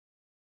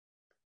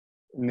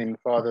In the name of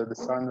the Father, the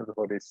Son, and the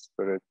Holy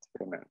Spirit.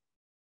 Amen.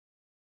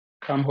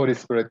 Come, Holy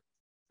Spirit,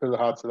 fill the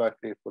hearts of thy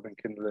faithful and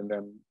kindle in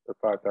them the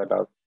fire of thy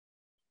love.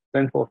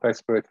 Send forth thy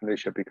Spirit, and they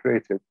shall be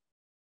created,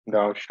 and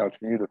thou shalt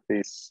renew the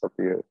face of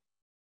the earth.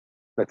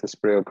 Let us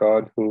pray, O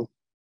God, who,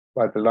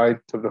 by the light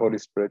of the Holy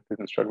Spirit, did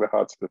instruct the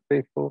hearts of the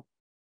faithful,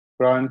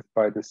 grant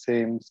by the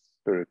same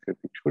Spirit to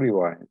be truly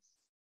wise,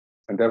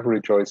 and ever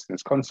rejoice in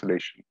his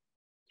consolation,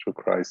 through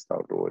Christ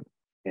our Lord.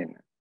 Amen.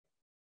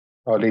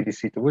 Our Lady,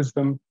 seat of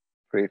wisdom,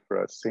 pray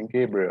for us. Saint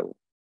Gabriel,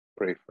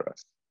 pray for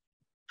us.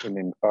 In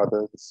the name of the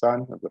Father, the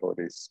Son, and the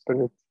Holy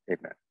Spirit.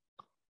 Amen.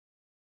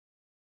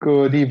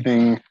 Good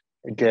evening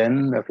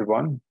again,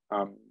 everyone.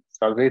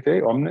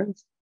 Salvete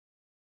omnes.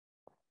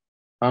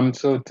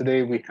 So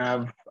today we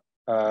have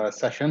a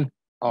session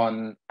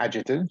on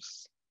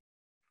adjectives.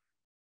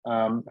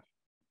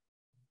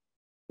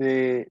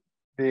 They're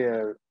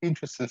an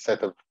interesting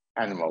set of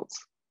animals.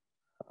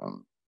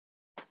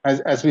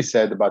 As we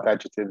said about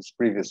adjectives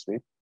previously,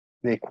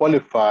 they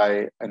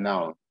qualify a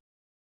noun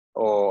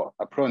or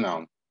a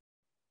pronoun.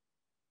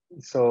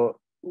 So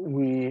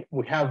we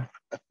have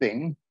a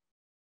thing.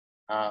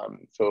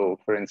 So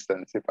for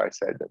instance, if I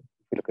said, if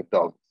you look at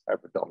dogs, I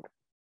have a dog.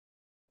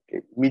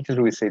 Okay,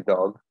 immediately we say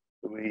dog,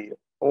 we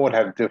all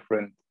have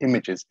different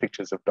images,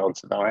 pictures of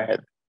dogs in our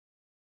head.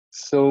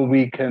 So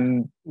we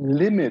can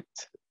limit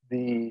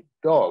the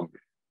dog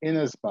in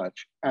as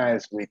much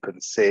as we can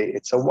say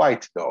it's a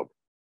white dog.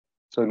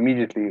 So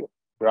immediately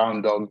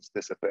brown dogs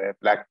disappear,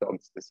 black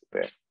dogs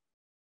disappear.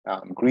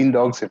 Green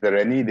dogs, if there are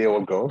any, they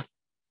all go.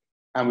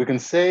 And we can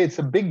say it's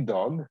a big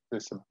dog.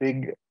 It's a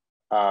big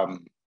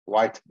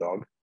white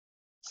dog.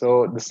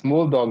 So the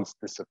small dogs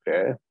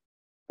disappear.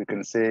 We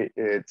can say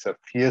it's a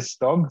fierce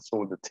dog,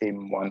 so the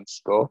tame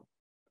ones go.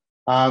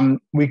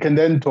 We can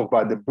then talk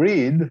about the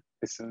breed.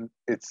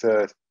 It's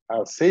a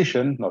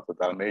Alsatian, not a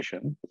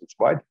Dalmatian, because it's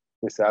white.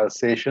 It's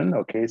Alsatian,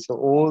 okay, so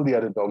all the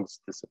other dogs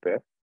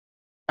disappear.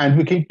 And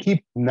we can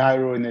keep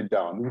narrowing it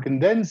down. We can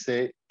then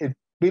say it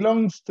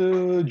belongs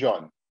to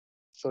John.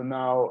 So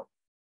now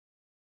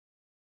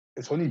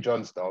it's only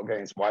John's dog,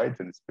 and it's white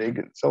and it's big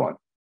and so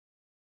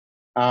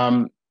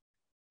on.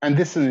 And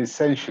this is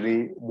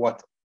essentially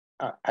what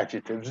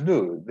adjectives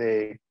do.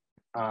 They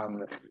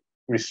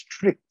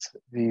restrict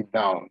the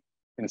noun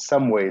in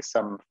some way,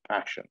 some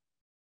fashion.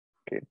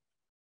 Okay.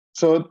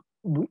 So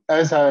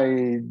as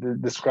I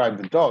described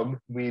the dog,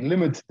 we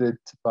limited it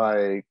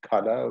by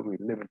color, we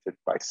limited it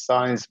by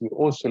size, we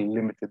also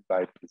limited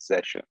by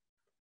possession.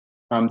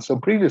 So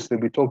previously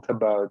we talked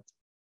about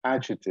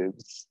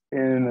adjectives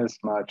in as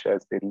much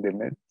as they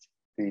limit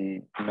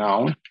the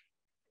noun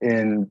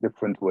in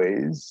different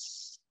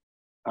ways,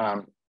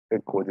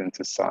 according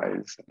to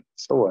size and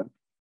so on.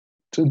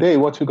 Today,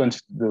 what we're going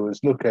to do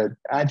is look at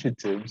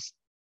adjectives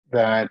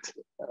that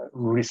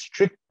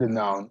restrict the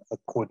noun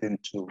according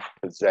to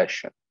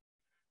possession.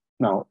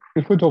 Now,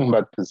 if we're talking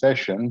about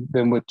possession,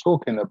 then we're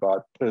talking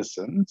about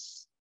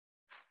persons,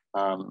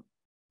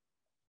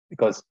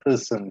 because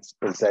persons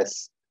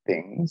possess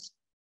things,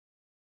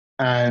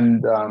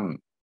 and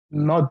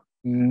not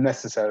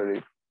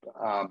necessarily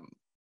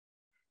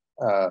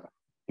a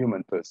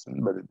human person,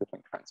 but a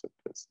different kinds of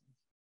persons.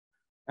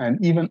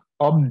 And even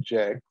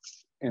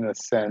objects, in a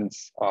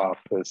sense, are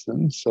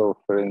persons. So,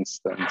 for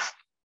instance,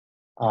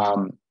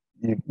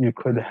 you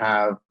could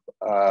have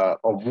a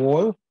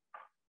wall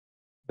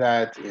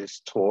that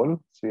is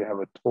tall. So you have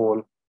a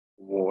tall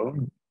wall.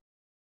 You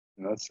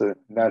know, so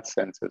in that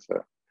sense, it's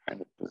a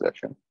kind of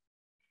possession.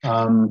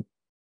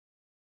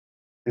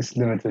 It's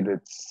limited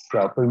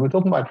itself. But we're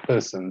talking about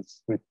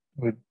persons.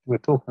 We're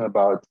talking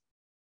about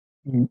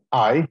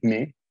I,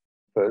 me,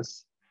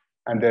 first,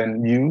 and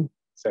then you,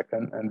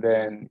 second, and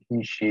then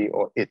he, she,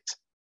 or it,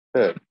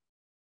 third.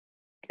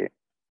 Okay.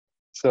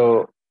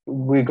 So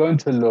we're going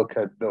to look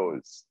at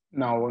those.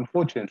 Now,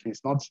 unfortunately,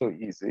 it's not so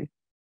easy.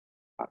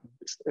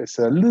 It's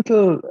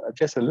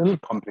just a little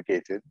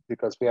complicated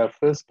because we have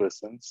first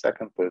person,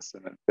 second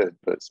person, and third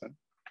person.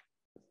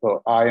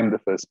 So I am the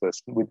first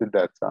person. We did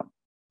that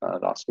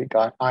last week.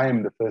 I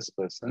am the first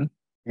person.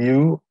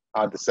 You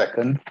are the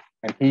second,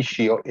 and he,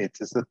 she, or it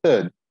is the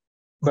third.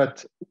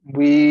 But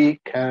we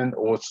can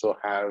also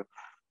have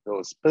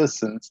those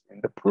persons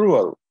in the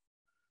plural.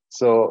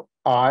 So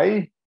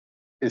I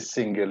is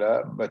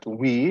singular, but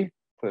we,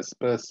 first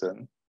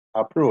person,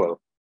 are plural.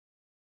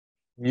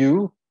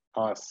 You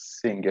are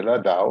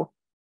singular, thou,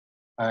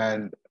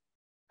 and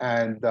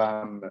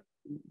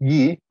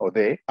ye, or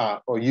they,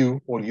 or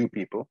you, all you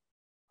people,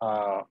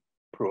 are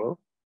plural.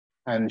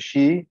 And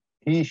she,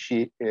 he,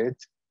 she,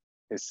 it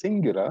is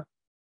singular,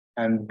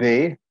 and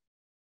they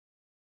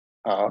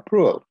are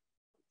plural.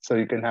 So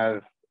you can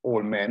have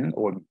all men,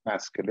 all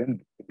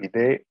masculine, be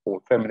they,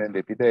 all feminine,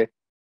 they be they,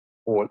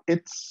 all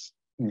its,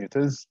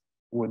 neuters,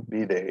 would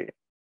be they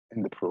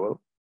in the plural.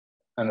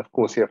 And of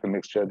course, you have a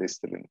mixture, they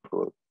still in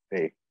plural,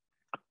 they.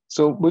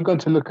 So we're going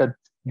to look at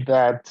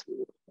that,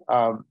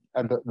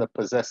 at the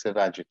possessive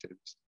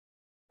adjectives.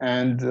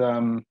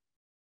 And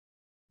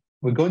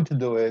we're going to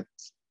do it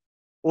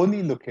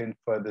only looking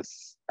for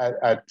this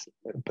at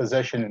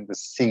possession in the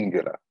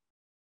singular.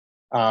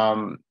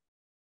 for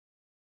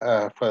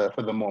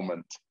the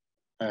moment.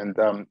 And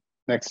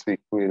next week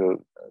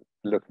we'll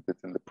look at it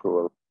in the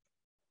plural.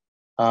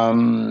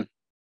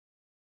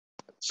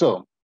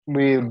 So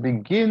we'll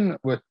begin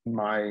with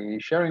my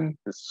sharing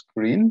the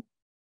screen.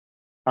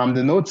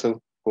 The notes,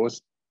 of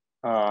course,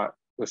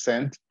 were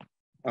sent.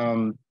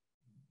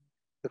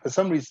 For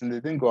some reason, they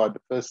didn't go out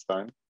the first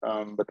time,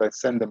 but I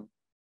sent them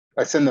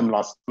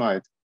last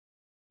night,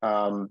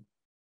 and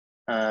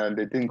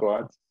they didn't go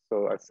out.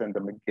 So I sent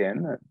them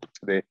again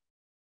today.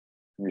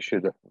 You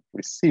should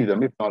receive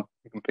them. If not,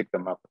 you can pick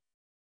them up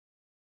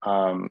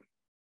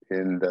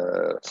in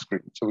the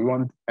screen. So we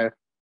want to have.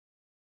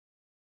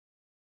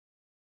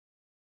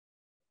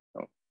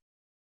 No.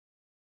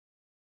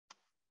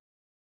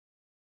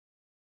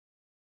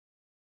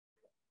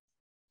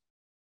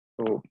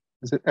 So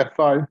is it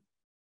F5?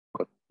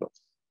 Got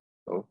lost.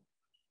 So.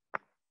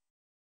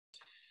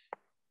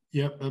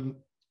 Yep.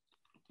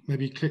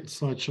 Maybe click the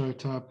slideshow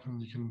tab,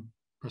 and you can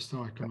press the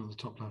icon at the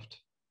top left.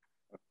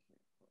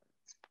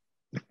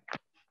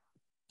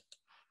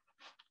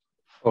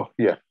 Oh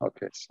yeah.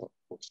 Okay. So of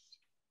course.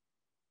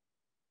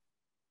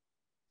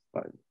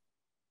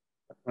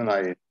 When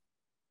I.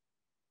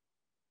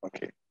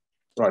 Okay.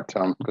 Right.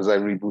 Because I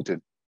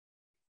rebooted.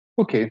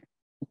 Okay.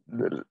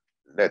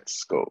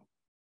 Let's go.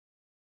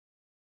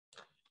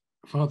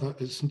 Father,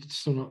 it's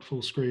still not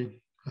full screen.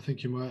 I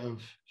think you might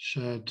have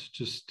shared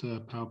just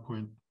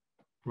PowerPoint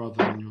rather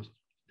than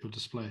your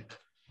display.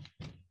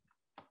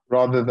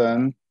 Rather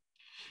than,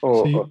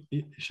 oh, so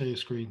you share your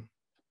screen.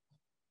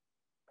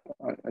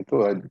 I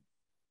thought I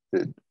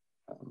did.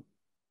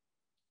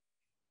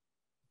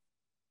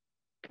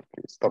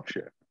 Okay, stop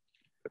share.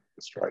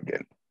 Let's try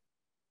again.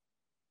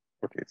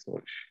 Okay,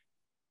 so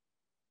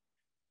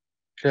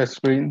share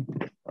screen.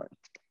 Right.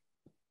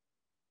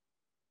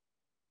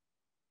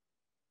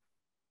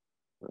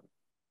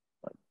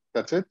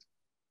 That's it.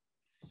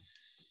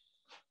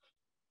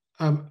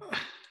 I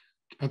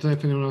don't know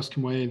if anyone else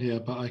can weigh in here,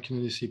 but I can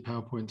only see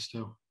PowerPoint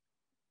still.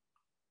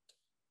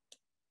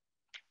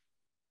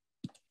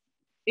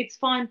 It's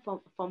fine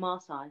from our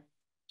side.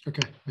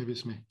 Okay, maybe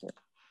it's me.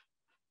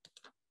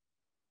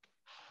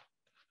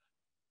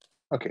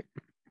 Okay.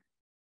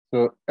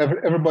 So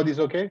everybody's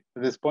okay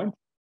at this point?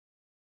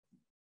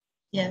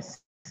 Yes.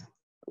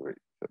 Great.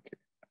 Okay.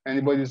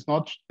 Anybody's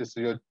not? This is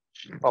your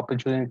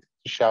opportunity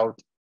to shout.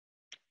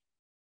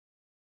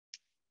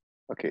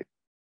 Okay.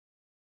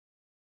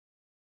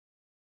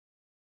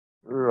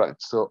 Right.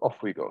 So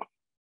off we go.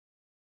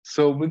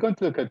 So we're going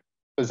to look at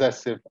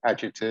possessive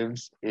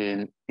adjectives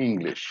in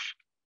English.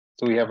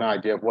 So we have an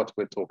idea of what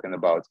we're talking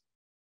about.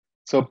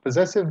 So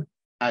possessive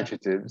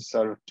adjectives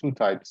are of two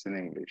types in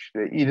English.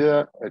 They're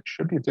either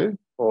attributive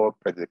or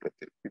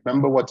predicative.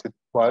 Remember what it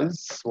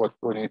was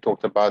when we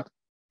talked about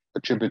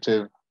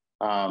attributive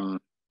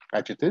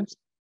adjectives?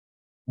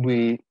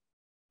 We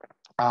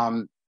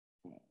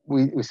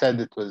said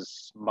it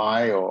was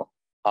my or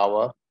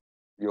our,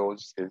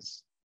 yours,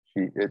 his,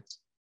 she, its.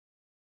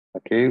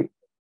 Okay,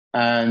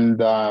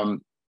 and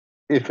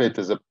if it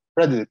is a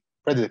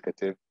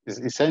predicative, is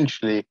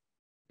essentially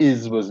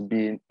was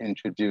being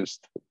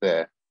introduced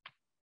there.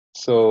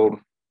 So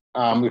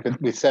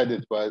we said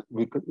it was,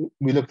 we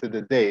looked at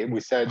the day, we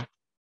said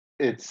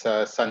it's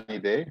a sunny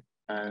day,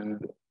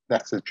 and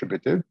that's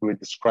attributive, we're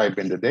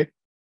describing the day.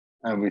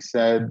 And we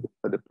said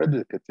for the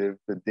predicative,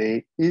 the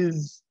day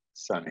is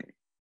sunny.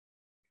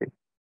 Okay.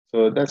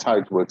 So that's how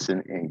it works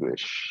in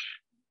English.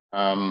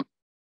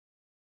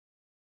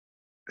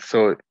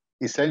 So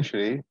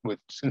essentially,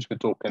 since we're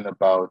talking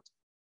about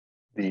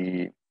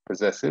the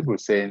possessive, we're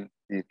saying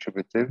the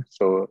attributive.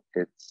 So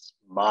it's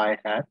my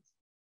hat,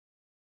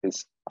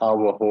 it's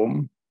our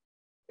home,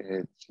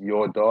 it's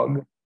your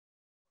dog,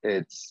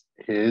 it's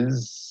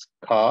his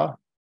car,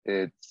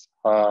 it's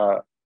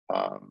her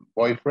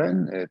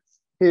boyfriend,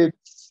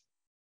 it's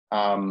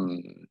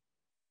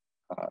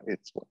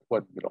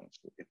what belongs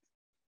to it.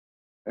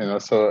 You know,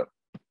 so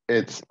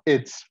it's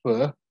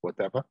for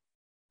whatever,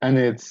 and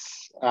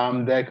it's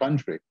their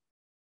country.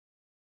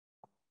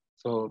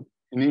 So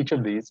in each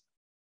of these,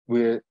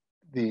 we're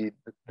the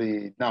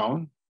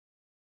noun,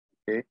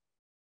 okay,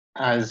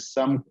 has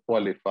some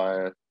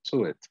qualifier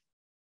to it.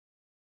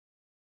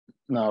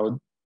 Now,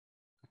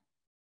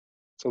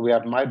 so we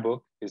have my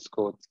book is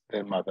called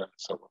their mother, and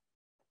so on.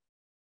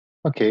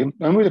 Okay,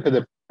 when we look at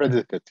the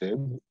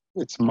predicative,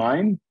 it's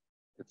mine,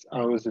 it's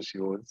ours, it's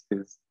yours,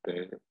 it's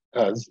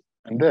theirs,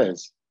 and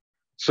theirs.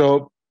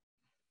 So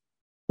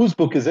whose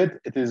book is it?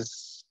 The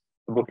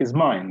book is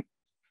mine.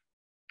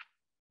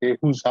 Okay,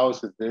 whose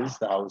house is this?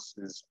 The house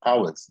is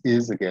ours,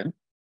 is again.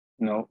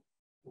 You know,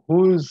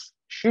 whose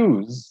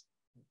shoes?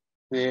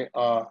 They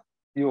are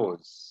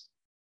yours,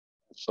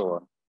 and so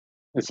on.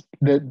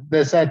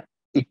 There's that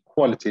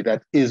equality,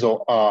 that is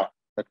or are,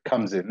 that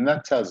comes in, and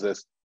that tells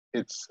us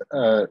it's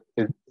a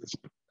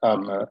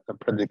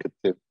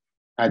predicative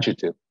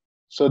adjective.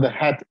 So the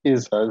hat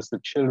is hers, the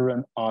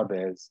children are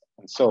theirs,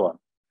 and so on.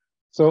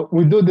 So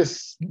we do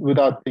this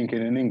without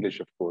thinking in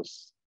English, of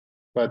course.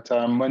 But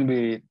when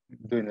we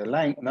do in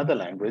another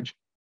language,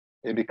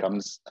 it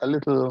becomes a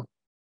little,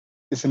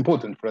 it's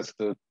important for us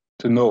to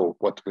know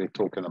what we're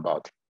talking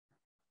about.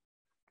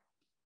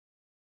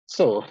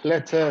 So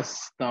let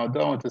us, now I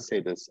don't want to say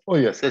this. Oh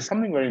yes, there's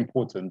something very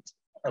important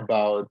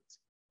about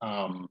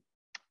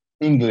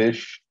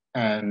English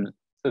and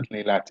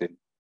certainly Latin.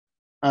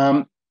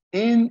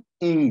 In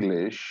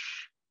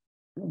English,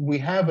 we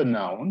have a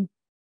noun.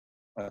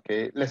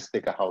 Okay, let's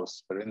take a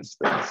house, for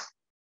instance.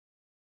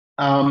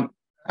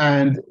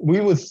 And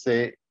we would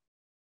say,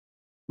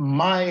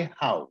 my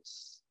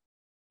house.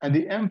 And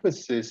the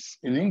emphasis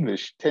in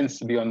English tends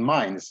to be on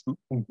mine.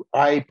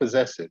 I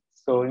possess it.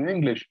 So in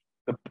English,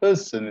 the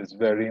person is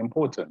very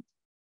important.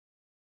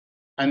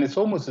 And it's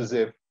almost as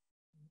if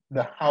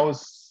the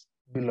house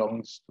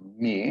belongs to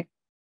me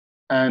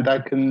and I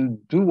can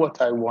do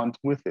what I want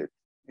with it,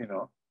 you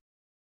know.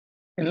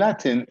 In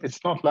Latin,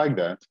 it's not like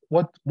that.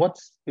 What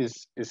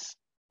is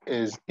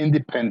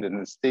independent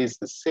and stays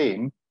the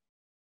same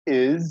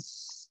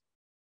is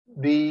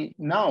the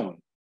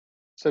noun.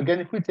 So again,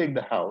 if we take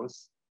the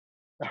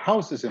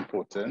house is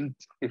important.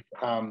 If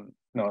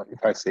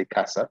if I say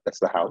casa, that's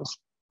the house.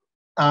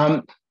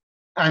 And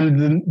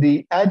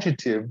the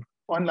adjective,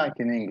 unlike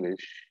in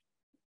English,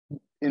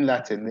 in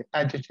Latin, the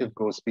adjective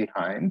goes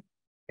behind.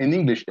 In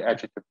English, the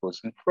adjective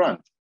goes in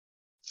front.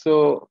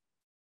 So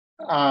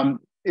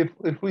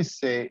if we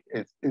say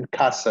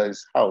casa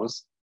is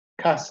house,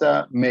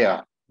 casa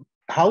mea,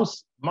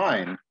 house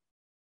mine.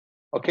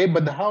 Okay,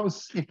 but the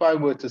house, if I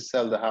were to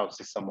sell the house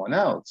to someone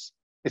else,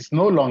 it's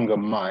no longer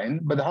mine,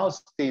 but the house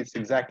stays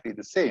exactly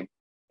the same.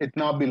 It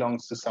now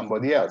belongs to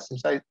somebody else.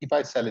 If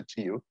I sell it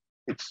to you,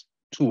 it's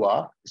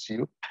tua, it's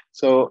you.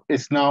 So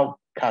it's now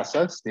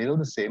casa, still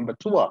the same, but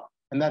tua.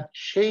 And that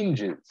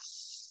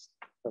changes,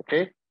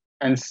 okay?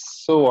 And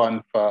so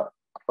on for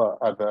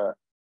other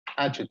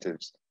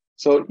adjectives.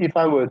 So if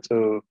I were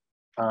to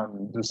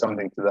do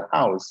something to the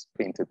house,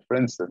 paint it, for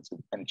instance,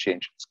 and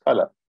change its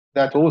color,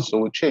 that also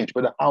would change,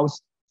 but the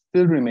house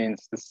still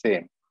remains the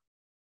same,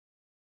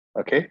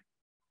 okay?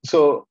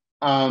 So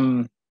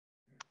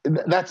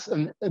that's,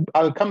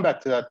 I'll come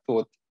back to that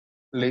thought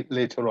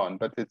later on,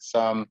 but it's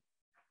an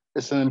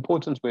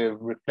important way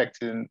of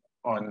reflecting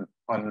on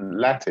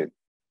Latin.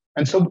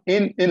 And so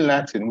in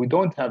Latin, we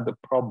don't have the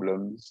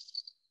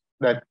problems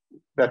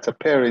that's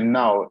appearing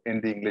now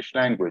in the English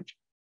language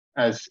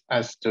as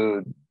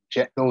to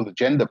all the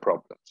gender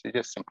problems. They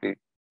just simply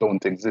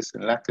don't exist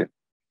in Latin.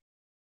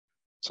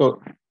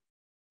 So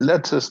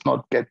let us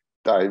not get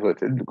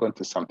diverted. We're going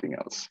to something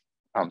else.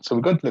 So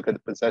we're going to look at the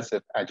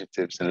possessive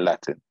adjectives in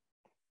Latin,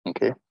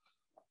 okay?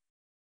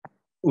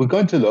 We're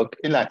going to look,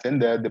 in Latin,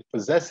 there are the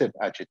possessive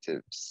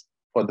adjectives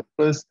for the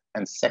first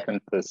and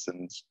second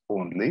persons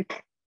only.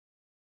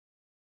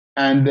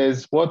 And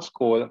there's what's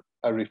called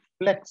a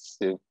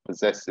reflexive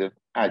possessive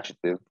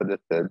adjective for the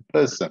third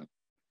person.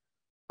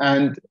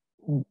 And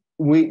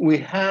we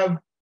have,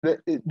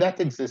 that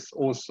exists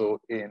also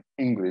in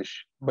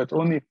English, but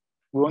we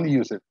only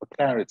use it for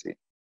clarity.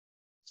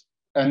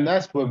 And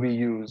that's what we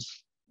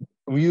use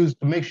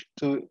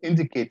to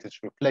indicate it's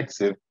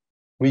reflexive,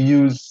 we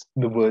use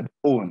the word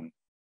own.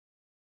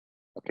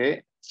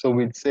 Okay, so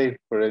we'd say,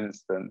 for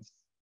instance,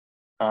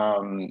 how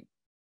can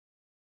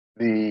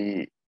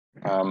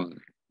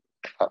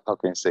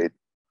I say it?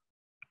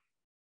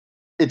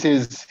 It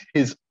is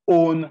his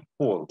own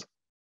fault.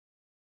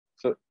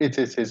 So it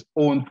is his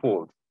own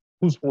fault.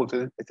 Whose fault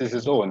is it? It is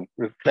his own,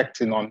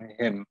 reflecting on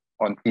him,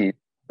 on the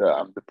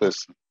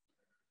person.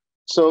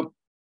 So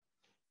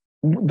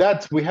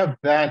that we have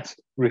that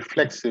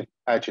reflexive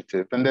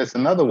adjective, and there's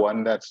another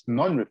one that's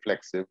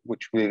non-reflexive,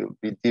 which we'll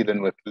be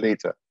dealing with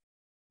later.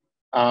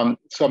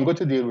 So I'm going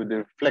to deal with the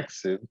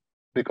reflexive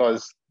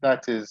because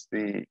that is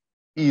the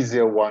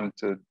easier one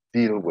to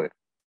deal with.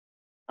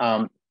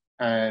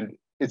 And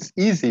it's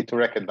easy to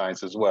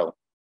recognize as well.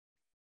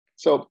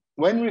 So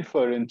when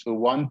referring to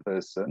one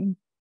person,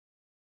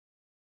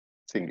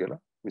 singular,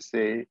 we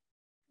say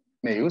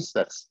meus,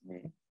 that's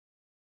me,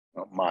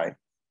 not my,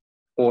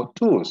 or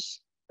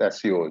tus,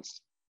 that's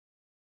yours.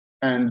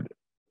 And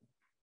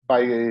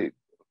by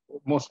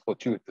most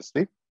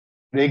fortuitously,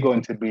 they're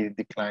going to be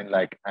declined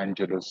like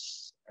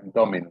Angelus and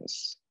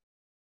Dominus,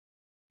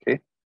 okay?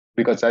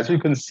 Because as you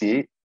can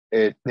see,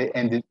 they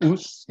end in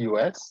us,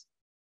 us,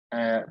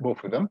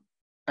 both of them.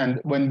 And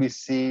when we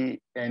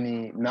see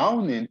any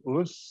noun in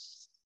us,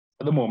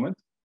 for the moment,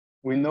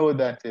 we know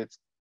that it's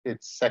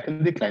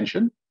second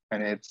declension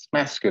and it's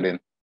masculine,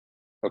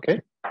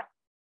 okay?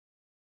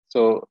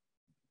 So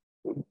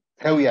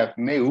here we have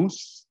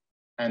meus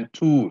and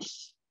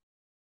tus,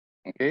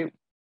 okay?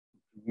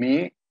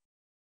 Me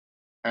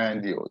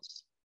and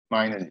yours,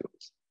 mine and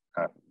yours,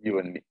 you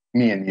and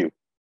me and you,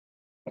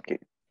 okay?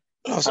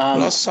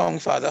 Lost song,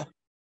 Father.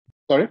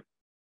 Sorry?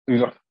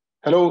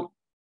 Hello?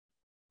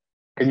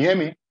 Can you hear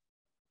me?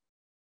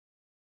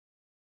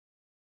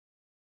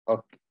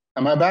 Okay.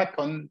 Am I back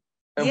on,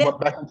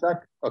 back on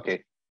track?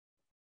 Okay.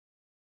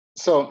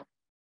 So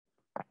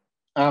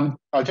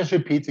I'll just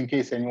repeat in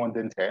case anyone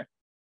didn't hear.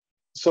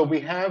 So we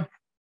have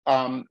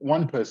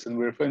one person,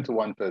 we're referring to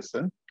one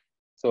person.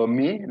 So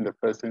me in the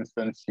first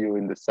instance, you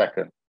in the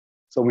second.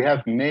 So we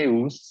have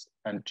meus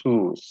and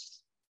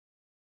tous.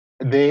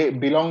 They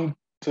belong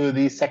to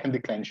the second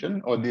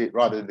declension, or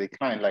rather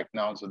decline-like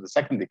nouns of the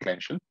second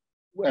declension.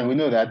 And we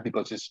know that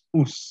because it's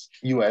us,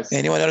 us.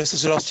 Anyone else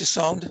has lost your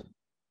sound?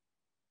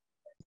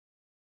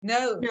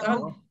 No,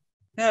 No.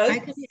 no, I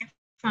can hear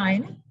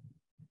fine.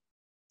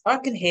 I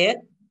can hear.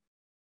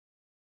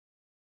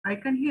 I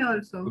can hear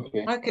also.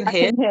 Okay. I can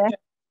hear.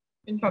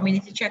 You probably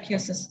need to check your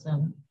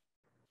system.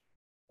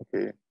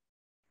 Okay.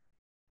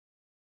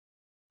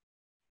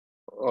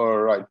 All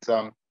right.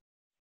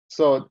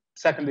 So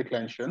second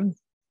declension,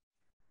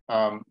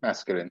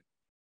 masculine.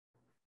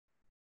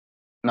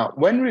 Now,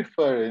 when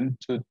referring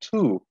to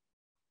two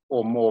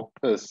or more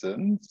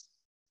persons,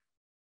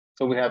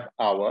 so we have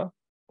our,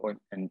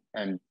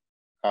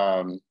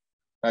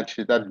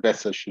 that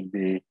vessel should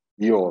be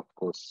your, of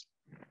course,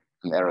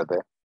 an error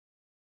there.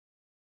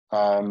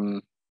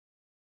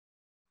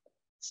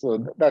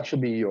 So that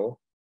should be your,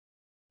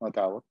 not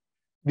our.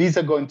 These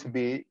are going to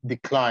be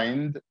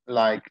declined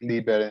like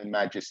liber and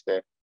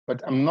magister,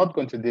 but I'm not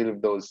going to deal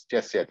with those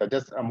just yet.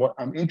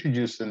 I'm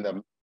introducing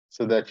them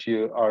so that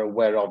you are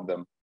aware of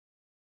them.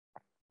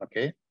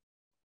 Okay,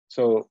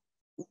 so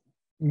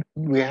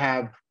we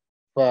have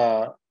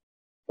for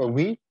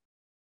we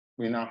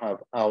now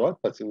have our,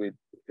 because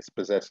it's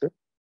possessive,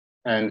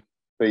 and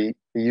for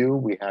you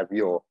we have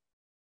your.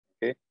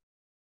 Okay,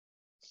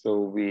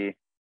 so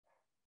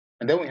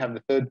and then we have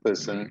the third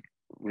person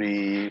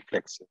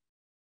reflexive.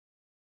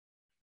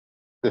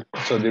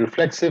 So the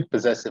reflexive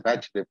possessive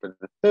adjective for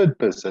the third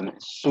person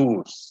is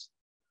sus,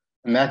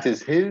 and that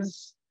is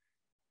his,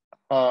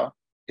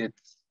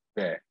 it's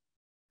there.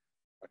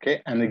 Okay,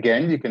 and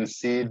again, you can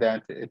see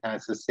that it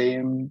has the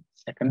same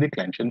second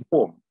declension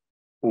form,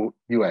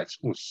 us,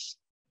 us.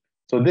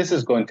 So this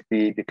is going to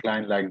be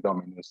declined like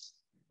dominus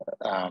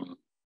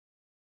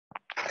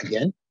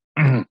again,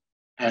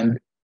 and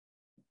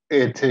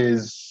it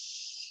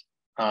is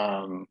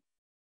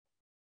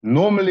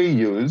normally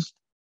used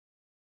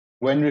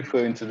when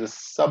referring to the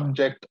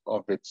subject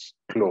of its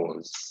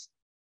clause.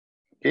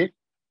 Okay,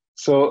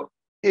 so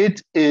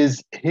it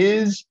is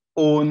his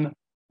own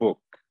book.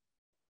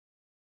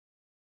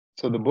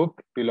 So the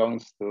book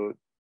belongs to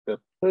the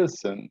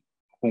person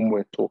whom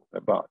we're talking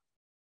about.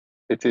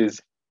 It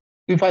is,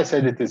 if I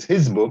said it is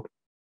his book,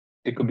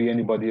 it could be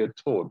anybody at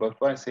all. But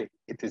if I say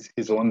it is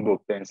his own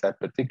book, then it's that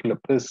particular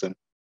person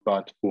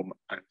about whom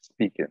I'm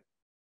speaking.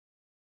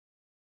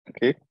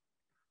 Okay.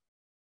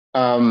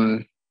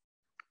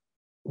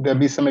 There'll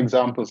be some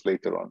examples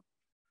later on.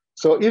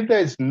 So if there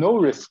is no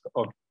risk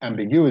of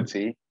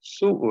ambiguity,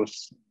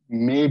 suus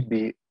may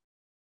be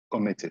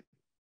omitted.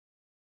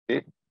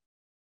 Okay.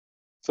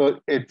 So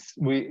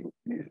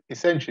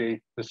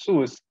essentially the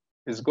suus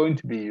is going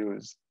to be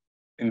used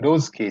in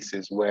those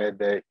cases where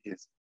there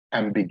is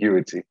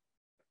ambiguity.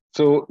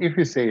 So if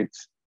you say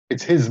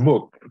it's his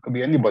book, it could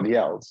be anybody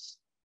else.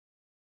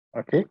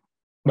 Okay.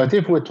 But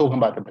if we're talking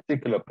about a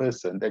particular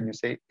person, then you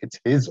say it's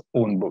his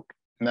own book.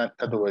 In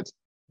other words,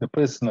 the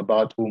person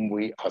about whom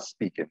we are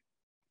speaking.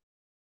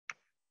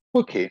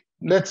 Okay,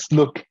 let's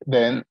look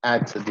then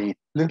at the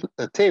little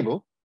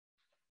table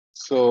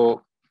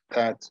so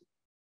that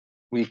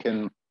we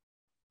can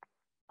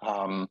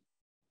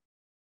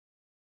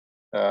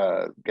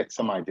get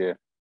some idea.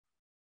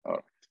 All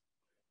right.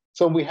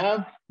 So we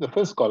have, the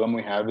first column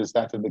we have is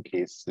that of the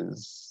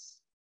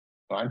cases,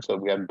 right? So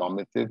we have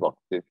nominative,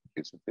 vocative,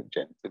 accusative,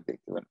 genitive,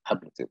 dative, and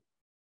ablative.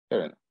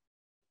 Fair enough.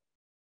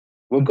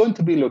 We're going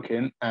to be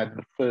looking at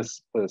the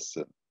first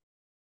person,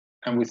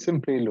 and we're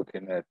simply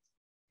looking at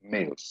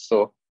males.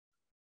 So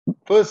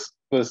first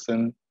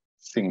person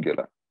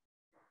singular.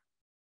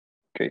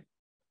 Okay.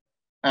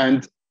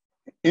 And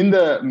in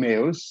the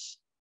males,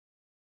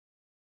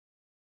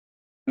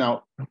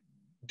 now,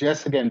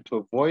 just again, to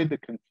avoid the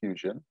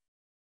confusion,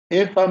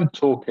 if I'm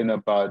talking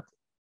about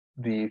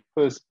the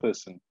first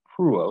person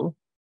plural,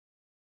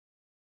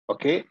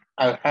 okay,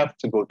 I'll have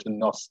to go to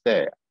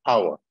noster,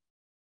 our.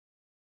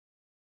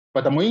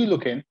 But I'm only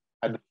looking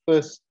at the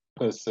first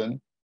person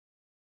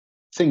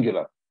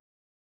singular.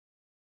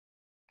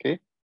 Okay.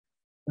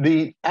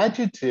 The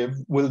adjective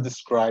will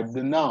describe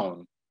the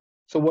noun.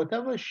 So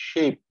whatever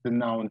shape the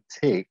noun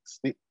takes,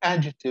 the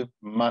adjective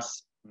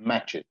must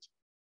match it.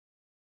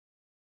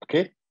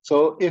 Okay.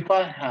 So if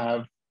I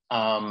have,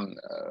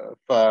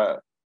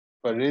 for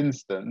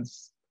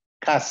instance,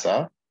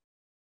 casa,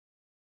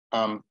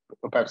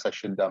 perhaps I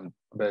should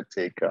better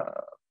take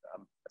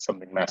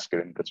something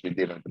masculine because we're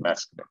dealing with the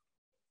masculine.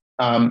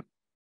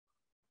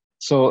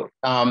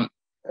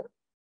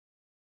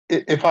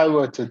 If I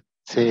were to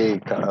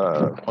take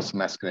what's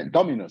masculine,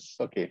 dominus,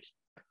 okay.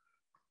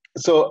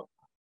 So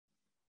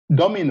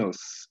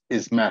dominus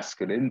is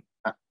masculine,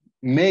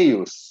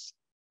 meus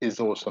is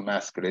also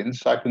masculine,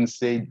 so I can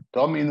say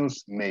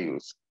dominus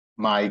meus,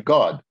 my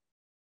God.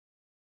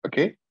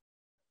 Okay.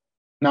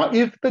 Now,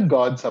 if the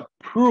gods are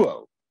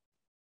plural,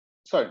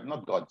 sorry,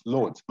 not gods,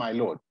 lords, my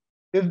lord.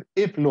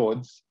 If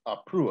lords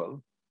are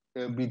plural,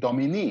 it will be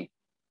domini.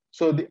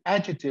 So the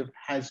adjective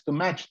has to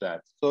match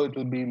that. So it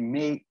will be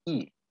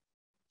may-e.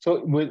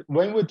 So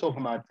when we're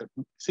talking about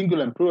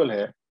singular and plural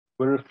here,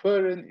 we're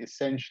referring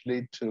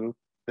essentially to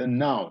the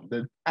noun.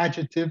 The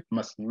adjective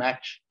must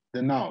match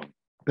the noun.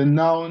 The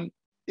noun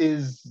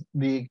is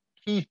the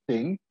key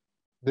thing.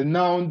 The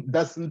noun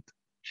doesn't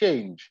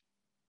change,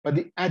 but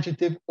the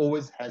adjective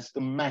always has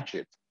to match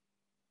it.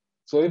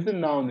 So if the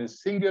noun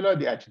is singular,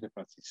 the adjective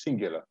must be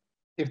singular.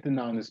 If the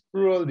noun is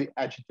plural, the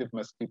adjective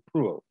must be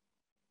plural.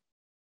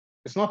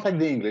 It's not like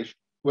the English,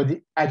 where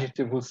the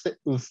adjective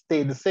will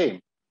stay the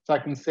same. So I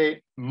can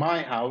say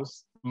my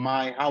house,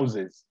 my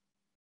houses.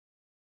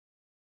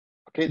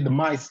 Okay, the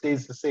my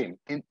stays the same.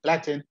 In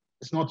Latin,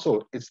 it's not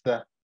so. It's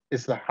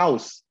the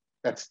house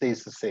that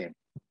stays the same.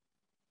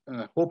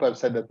 And I hope I've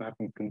said that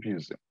nothing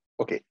confusing.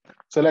 Okay,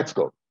 so let's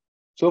go.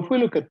 So if we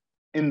look at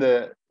in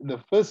the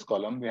first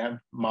column, we have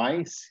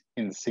my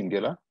in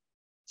singular.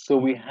 So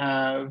we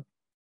have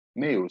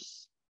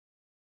meus,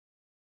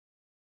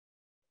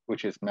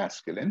 which is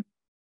masculine,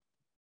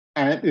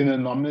 and in a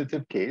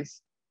nominative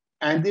case.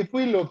 And if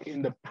we look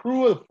in the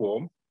plural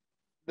form,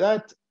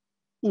 that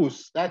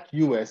us, that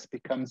us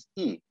becomes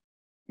e,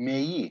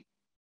 mei.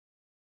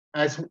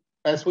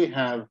 As we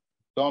have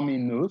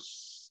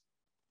dominus,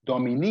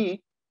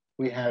 domini,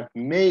 we have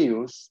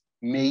meus,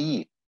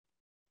 mei.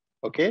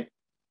 Okay?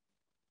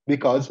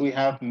 Because we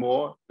have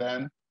more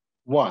than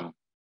one.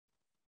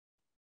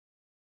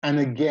 And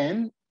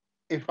again,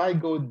 if I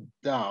go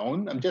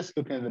down, I'm just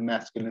looking at the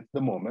masculine at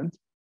the moment.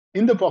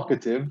 In the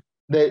vocative,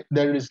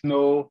 there is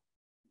no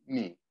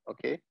me,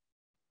 okay?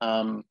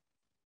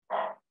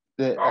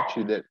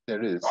 Actually,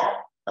 there is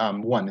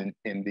one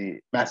in the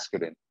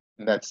masculine,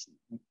 and that's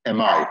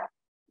mi.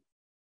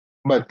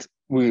 But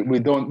we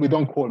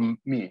don't call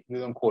me, we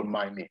don't call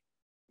my me.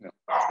 No,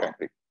 that's kind of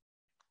thing.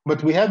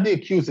 But we have the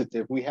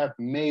accusative, we have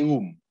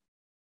meum.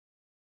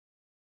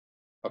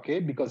 Okay,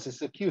 because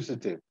it's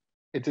accusative.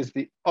 It is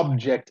the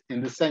object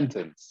in the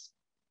sentence.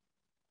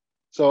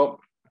 So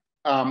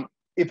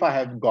if I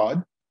have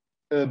God,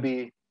 it'll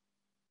be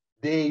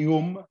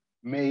deum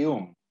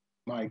meum,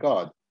 my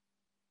God.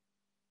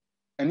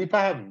 And if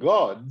I have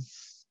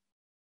gods,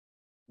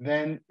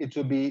 then it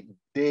will be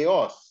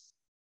deos.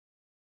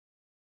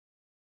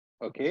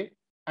 Okay,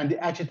 and the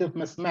adjective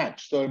must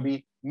match. So it'll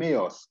be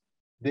meos,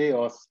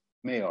 deos,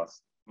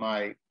 meos,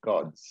 my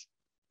gods.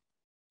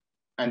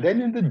 And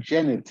then in the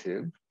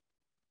genitive,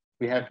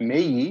 we have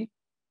mei,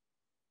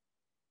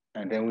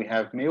 and then we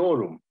have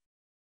meorum.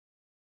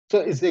 So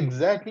it's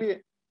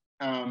exactly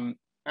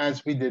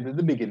as we did at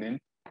the beginning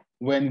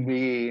when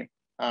we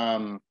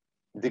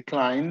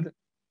declined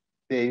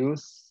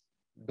deus,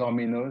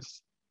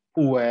 dominus,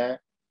 puer,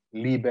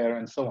 liber,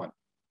 and so on.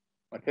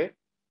 Okay?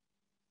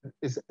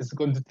 It's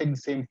going to take the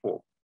same form.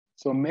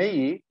 So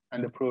mei,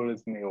 and the plural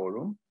is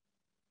meorum.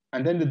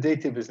 And then the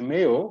dative is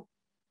meo,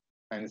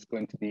 and it's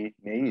going to be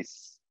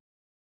meis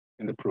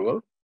in the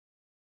plural.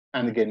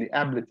 And again, the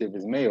ablative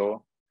is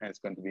meo, and it's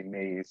going to be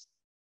meis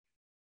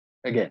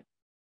again.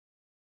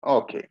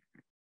 Okay.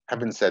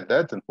 Having said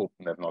that, and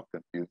hoping I've not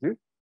confused you,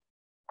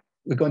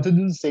 we're going to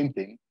do the same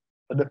thing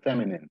for the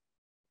feminine.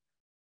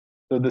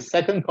 So the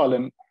second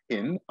column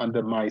in,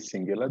 under my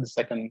singular, the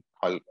second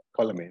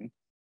column in,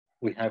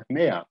 we have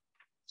mea.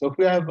 So if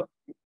we have,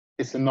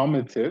 it's a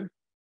nominative.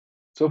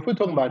 So if we're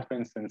talking about, for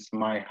instance,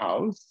 my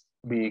house,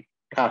 be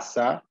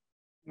casa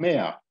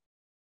mea.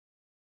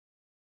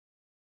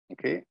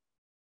 Okay.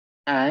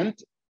 And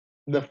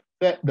the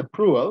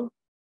plural,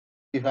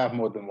 if I have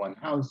more than one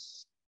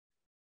house,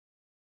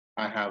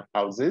 I have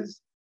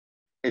houses,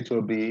 it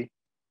will be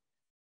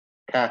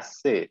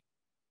case, okay,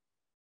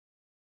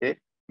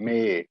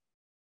 me.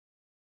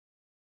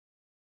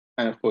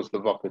 And of course, the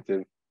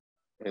vocative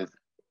is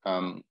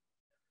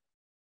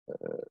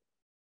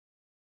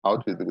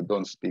out with it,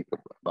 don't speak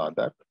about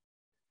that.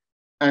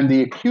 And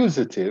the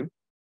accusative,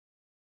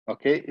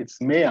 okay,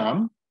 it's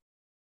meam,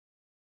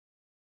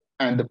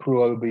 and the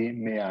plural will be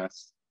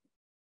meas.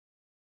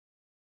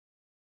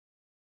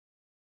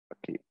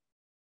 Okay.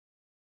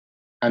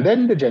 And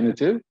then the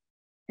genitive,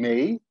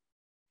 me,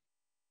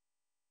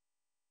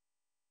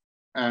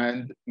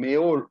 and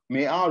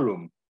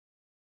mearum.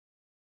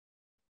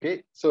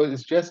 Okay, so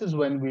it's just as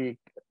when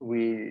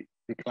we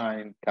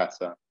decline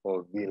casa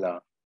or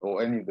villa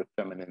or any of the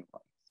feminine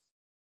ones.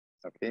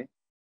 Okay.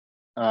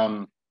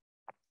 For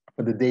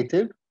the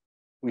dative,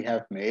 we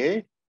have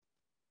me,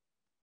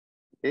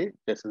 okay,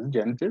 just as a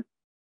genitive,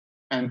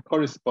 and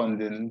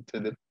corresponding to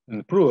the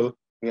plural,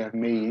 we have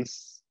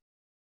meis,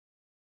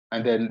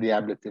 and then the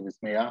ablative is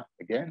mea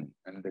again,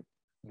 and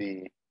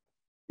the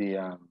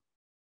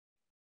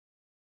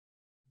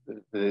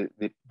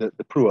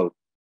plural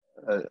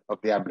of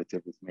the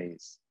ablative is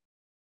meis.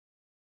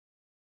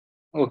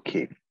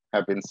 Okay,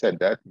 having said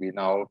that, we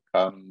now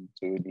come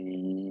to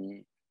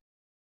the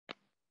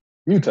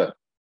neuter.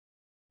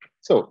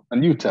 So a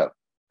neuter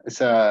is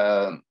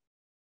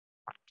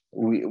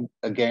we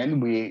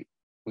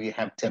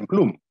have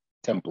templum,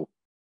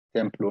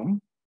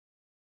 templum,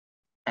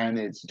 and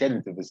its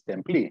genitive is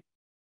templi.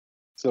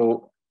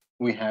 So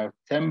we have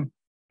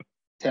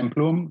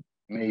templum,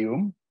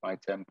 meum, my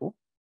temple.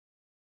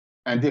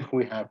 And if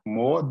we have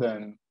more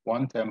than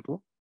one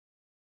temple,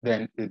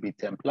 then it will be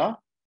templa,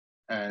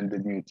 and the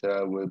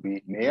neuter will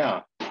be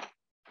mea.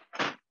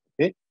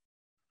 Okay.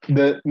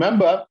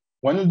 Remember,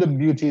 one of the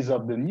beauties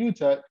of the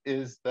neuter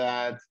is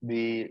that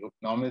the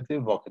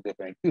nominative, vocative,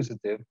 and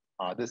accusative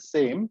are the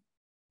same,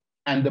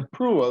 and the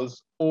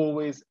plurals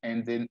always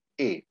end in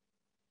a.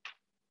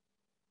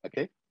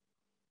 Okay,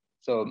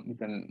 so you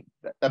can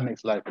that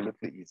makes life a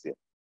little easier.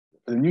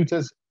 The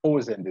neuters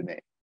always end in a,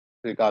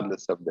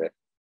 regardless of the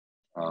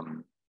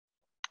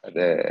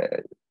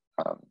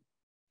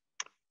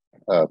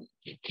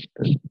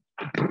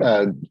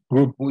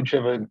group,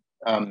 whichever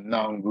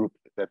noun group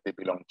that they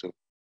belong to,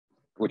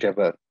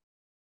 whichever,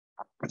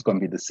 it's going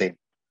to be the same.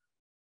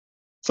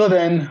 So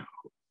then,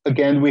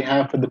 again, we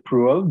have for the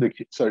plural,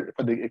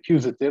 for the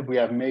accusative, we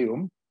have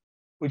meum,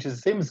 which is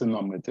the same as the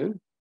nominative.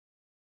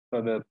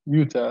 So the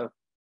neuter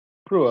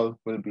plural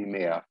will be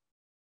mea.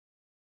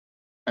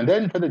 And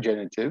then for the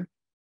genitive,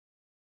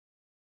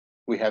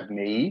 we have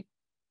mei.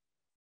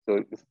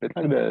 So it's a bit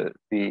like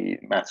the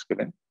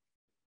masculine.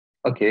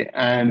 Okay,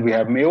 and we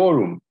have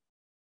meorum.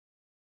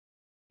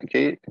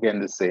 Okay, again,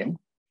 the same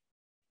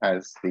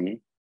as the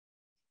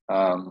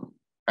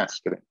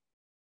masculine.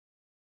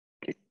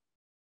 Okay.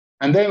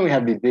 And then we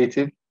have the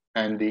dative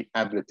and the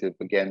ablative.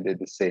 Again, they're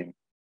the same.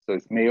 So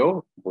it's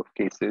meo in both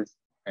cases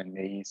and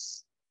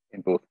meis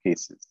in both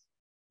cases.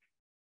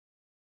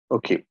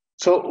 Okay,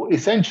 so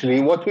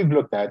essentially what we've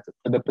looked at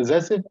for the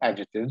possessive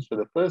adjectives for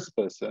the first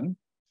person,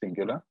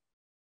 singular,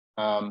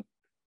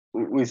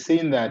 we've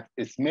seen that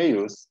it's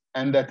meus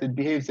and that it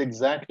behaves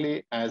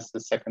exactly as the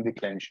second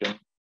declension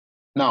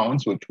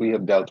nouns, which we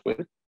have dealt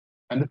with,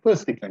 and the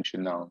first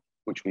declension noun,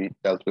 which we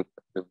dealt with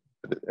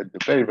at the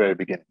very, very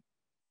beginning.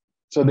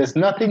 So there's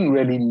nothing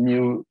really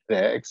new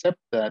there, except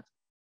that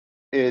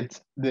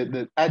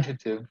the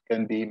adjective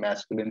can be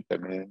masculine,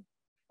 feminine,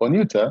 or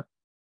neuter,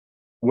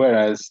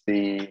 whereas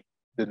the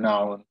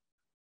noun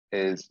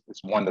is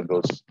one of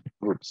those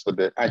groups. So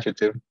the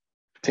adjective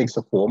takes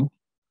a form,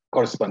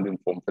 corresponding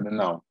form for the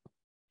noun.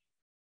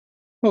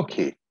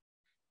 Okay.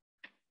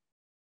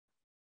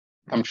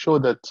 I'm sure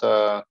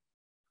that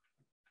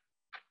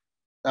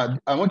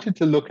I want you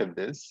to look at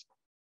this,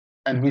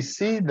 and we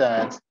see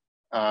that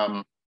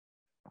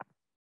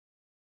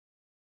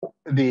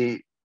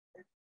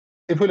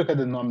if we look at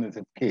the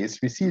nominative case,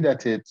 we see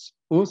that it's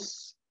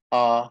us,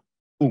 a,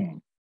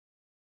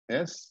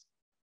 yes,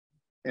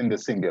 in the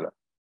singular.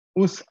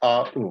 Us,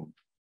 a,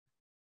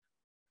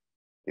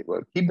 Okay,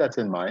 well, keep that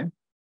in mind,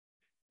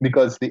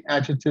 because the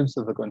adjectives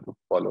that are going to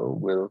follow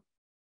will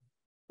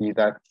be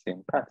that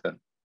same pattern.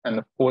 And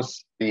of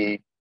course, the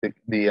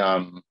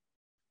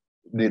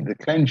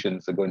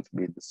declensions are going to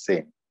be the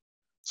same.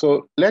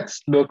 So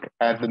let's look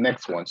at the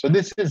next one. So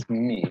this is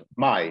me,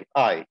 my,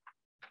 I.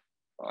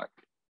 All right.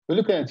 We're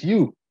looking at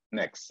you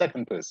next,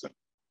 second person.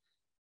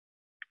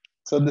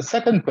 So the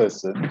second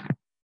person,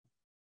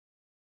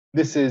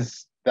 this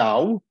is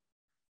thou,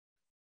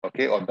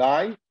 okay, or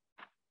thy,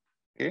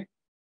 okay.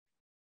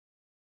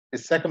 The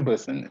second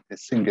person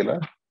is singular,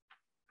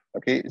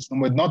 okay. So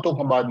we're not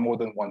talking about more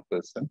than one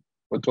person.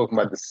 We're talking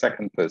about the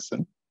second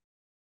person,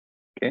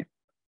 okay.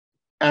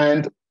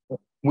 And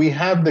we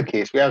have the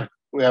case, we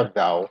have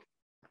thou,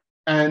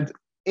 and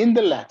in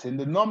the Latin,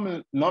 the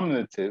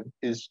nominative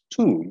is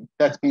tu.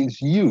 That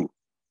means you,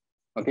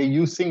 okay,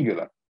 you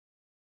singular.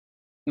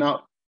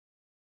 Now,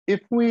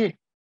 if we,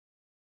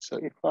 so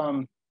if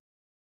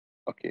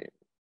okay,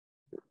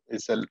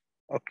 it's a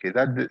okay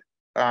that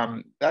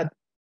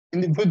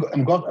if we go,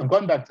 I've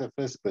gone back to the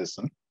first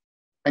person,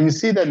 and you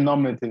see that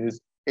nominative is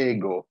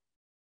ego,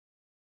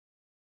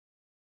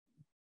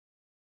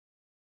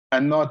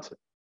 and not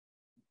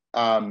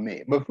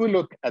me. But if we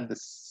look at the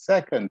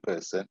second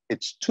person,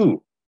 it's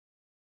tu.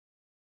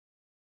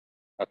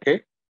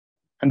 Okay,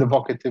 and the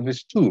vocative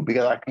is tu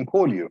because I can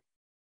call you,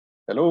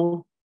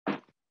 hello,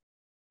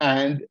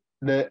 and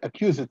the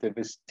accusative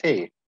is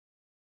te.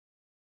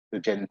 The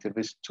genitive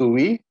is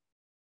tui,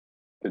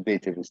 the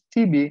dative is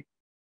tibi,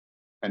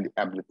 and the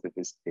ablative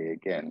is te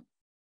again.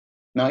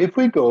 Now, if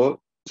we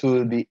go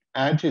to the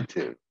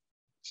adjective,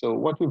 so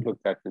what we've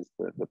looked at is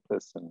the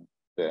person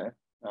there.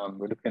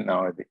 We're looking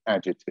now at the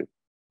adjective.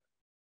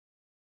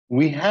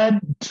 We had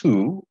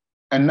two,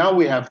 and now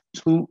we have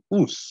two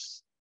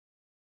us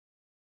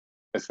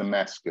as the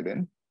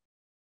masculine.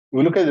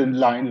 We look at the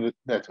line with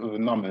the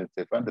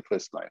nominative, right? The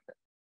first line there.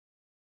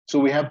 So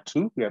we have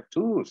two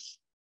us.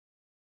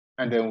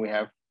 And then we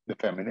have the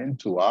feminine,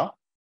 tua,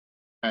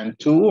 and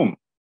tuum.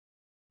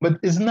 But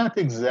it's not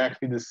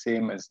exactly the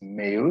same as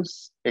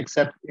meus,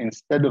 except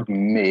instead of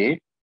me,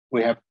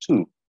 we have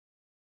two.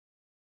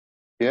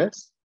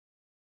 Yes?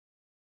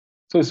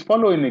 So it's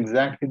following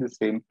exactly the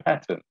same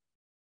pattern.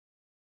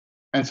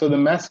 And so the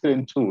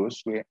masculine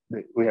tuus, we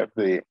have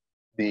the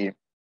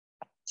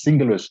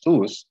singular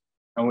tuus,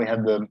 and we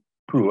have the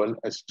plural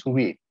as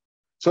tui.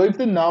 So if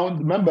the noun,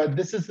 remember,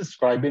 this is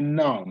describing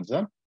nouns,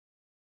 huh?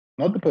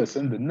 Not the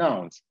person, the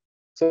nouns.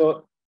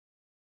 So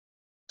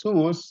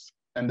tuus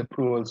and the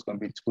plural is going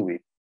to be tui.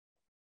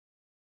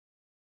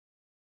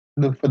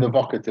 for the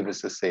vocative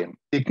is the same.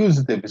 The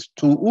accusative is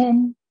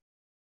tuum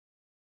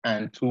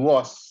and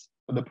tuos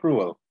for the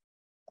plural.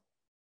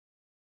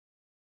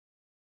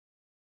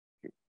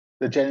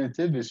 The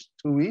genitive is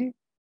tui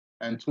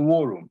and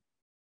tuorum.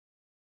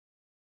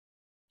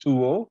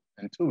 Tuo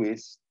and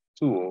tuis,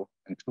 tuo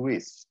and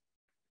tuis.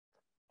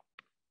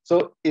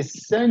 So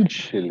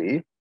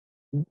essentially,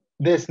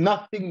 there's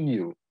nothing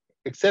new,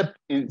 except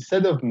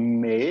instead of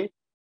me,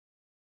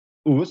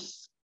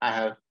 us, I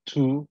have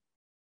two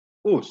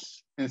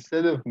us.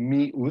 Instead of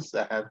me, us,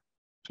 I have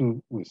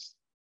two us.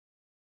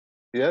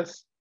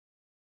 Yes?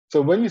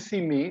 So when you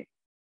see me,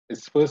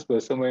 it's first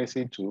person. When you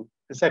see two,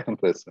 the second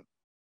person.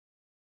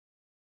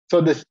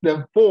 So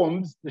the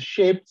forms, the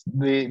shapes,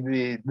 the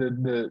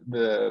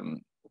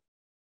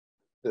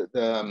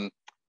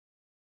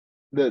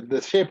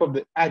shape of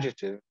the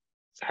adjective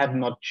have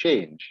not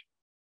changed.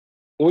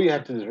 All you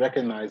have to do is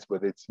recognize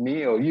whether it's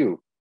me or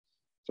you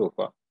so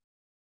far.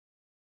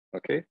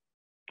 Okay?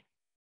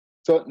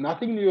 So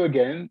nothing new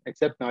again,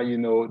 except now you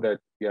know that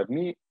you have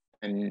me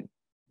and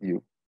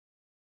you.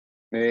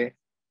 Me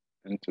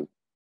and two.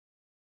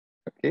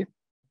 Okay?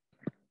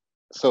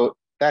 So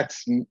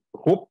that's,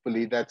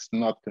 hopefully that's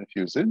not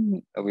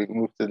confusing. We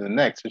move to the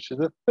next, which is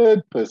the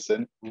third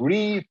person,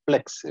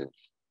 reflexive.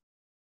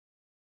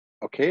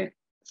 Okay?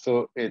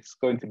 So it's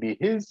going to be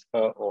his,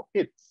 her, or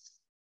its.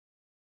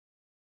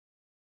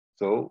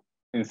 So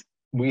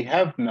we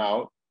have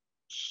now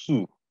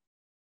su.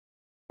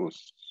 Okay?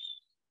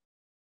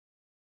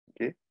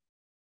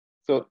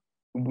 So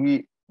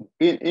in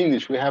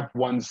English, we have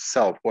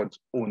oneself, one's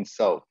own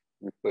self,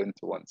 referring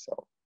to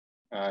oneself.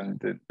 And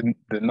the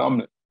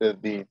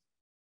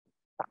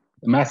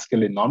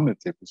masculine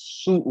nominative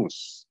is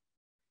suus.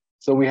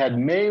 So we had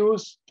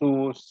meus,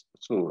 tuus,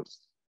 suus.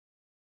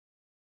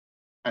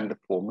 And the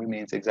form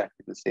remains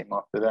exactly the same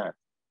after that.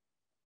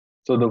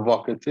 So the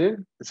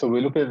vocative, so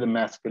we look at the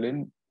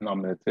masculine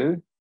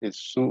nominative is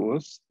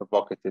suus, the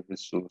vocative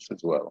is suus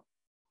as well.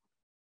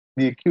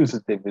 The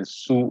accusative is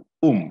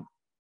suum.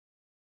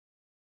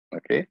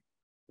 Okay?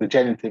 The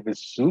genitive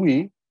is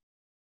sui,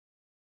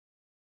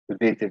 the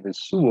dative is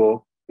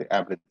suo, the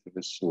ablative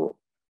is suo.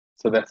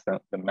 So that's the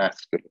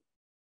masculine.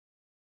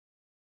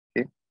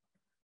 Okay?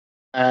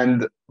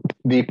 And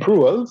the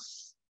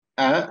plurals,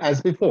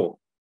 as before,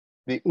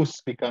 the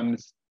us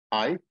becomes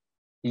I,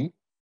 he,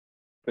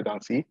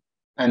 pronounce E,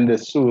 and the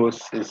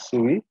suos is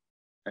sui,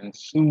 and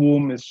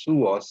suum is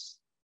suos,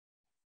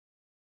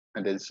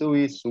 and then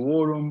sui,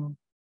 suorum,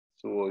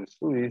 suo is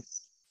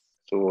suis,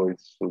 suo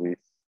is suis.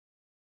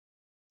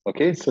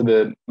 Okay, so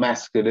the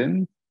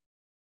masculine,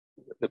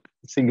 the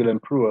singular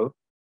and plural,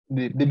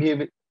 they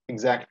behave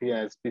exactly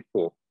as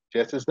before,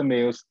 just as the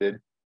males did,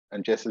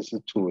 and just as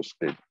the tuus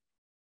did.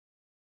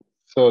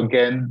 So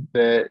again,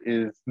 there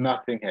is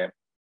nothing here,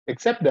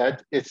 except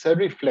that it's a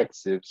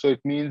reflexive, so it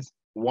means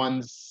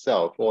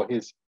oneself or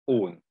his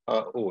own,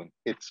 her own,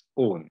 its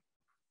own.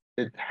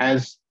 It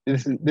has,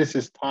 this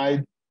is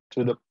tied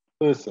to the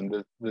person,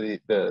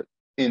 the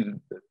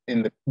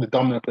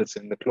dominant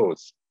person in the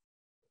clause.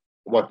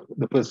 What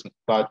the person,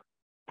 but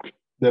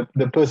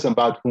the person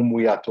about whom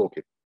we are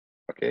talking.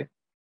 Okay.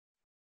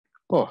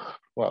 Oh,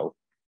 wow.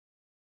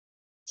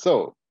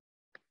 So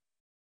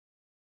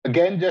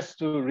again, just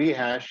to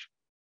rehash,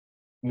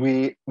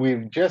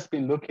 we've just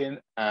been looking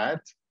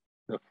at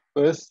the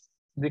first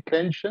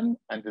declension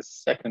and the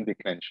second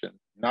declension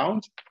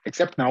nouns,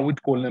 except now we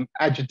call them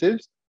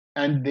adjectives,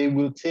 and they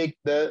will take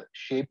the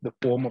shape, the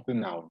form of the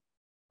noun.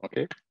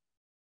 Okay,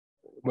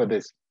 whether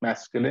it's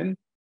masculine,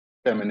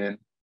 feminine,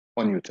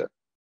 or neuter.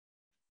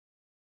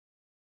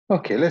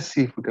 Okay, let's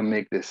see if we can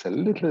make this a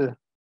little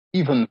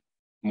even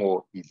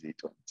more easy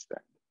to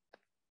understand.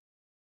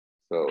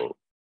 So,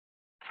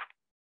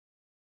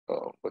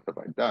 what have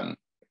I done?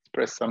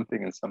 Express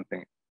something and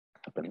something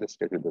happened. Let's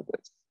get rid of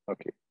this.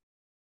 Okay.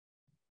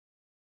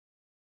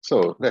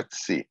 So let's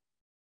see.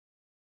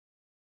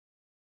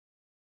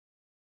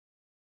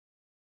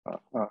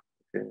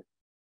 Okay.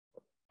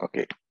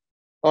 Okay.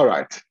 All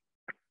right.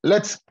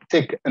 Let's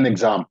take an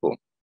example.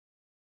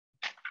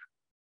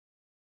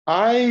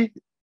 I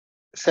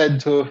said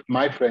to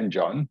my friend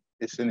John,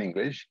 it's in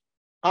English,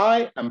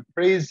 I am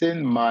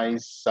praising my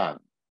son.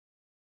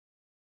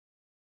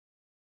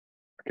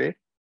 Okay.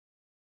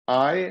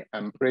 I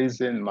am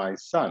praising my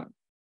son.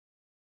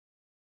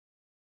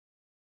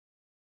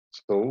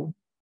 So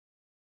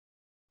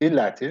in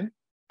Latin,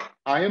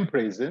 I am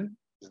praising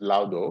is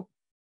laudo.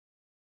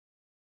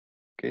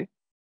 Okay.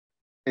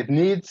 It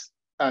needs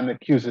an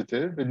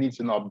accusative, it needs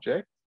an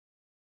object.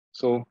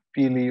 So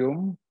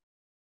filium,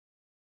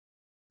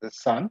 the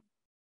son.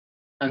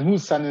 And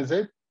whose son is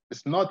it?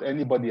 It's not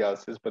anybody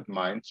else's but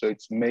mine, so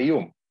it's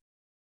meum.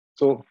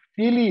 So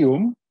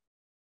filium,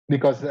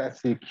 because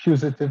that's the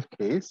accusative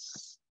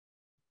case,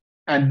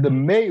 and the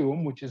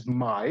meum, which is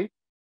my,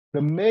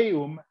 the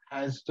meum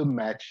has to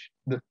match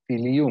the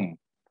filium.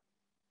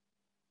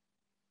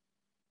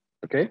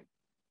 Okay?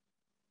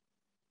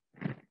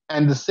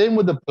 And the same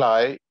would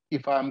apply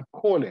if I'm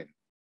calling.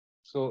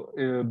 So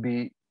it will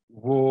be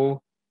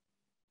vo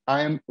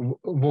I am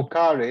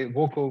vocare,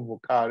 voco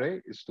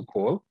vocare is to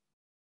call.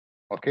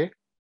 Okay.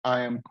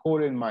 I am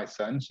calling my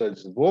son. So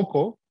it's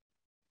voco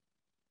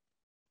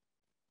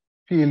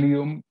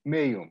filium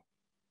meum.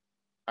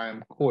 I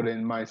am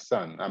calling my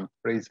son. I'm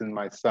praising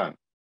my son.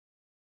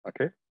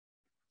 Okay.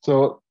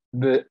 So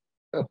the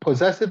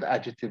possessive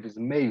adjective is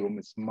meum,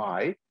 it's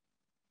my,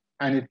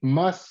 and it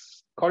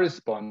must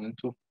correspond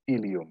to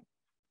filium.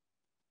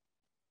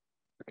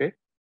 Okay.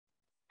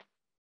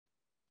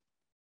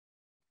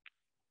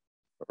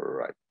 All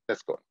right,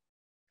 let's go.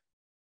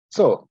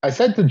 So I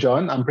said to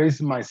John, I'm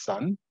praising my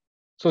son.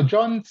 So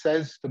John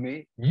says to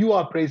me, you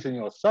are praising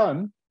your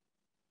son.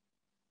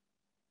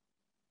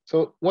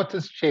 So what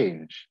has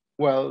changed?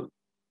 Well,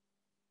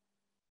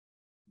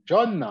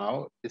 John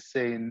now is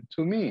saying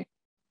to me.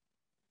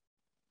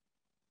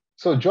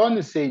 So John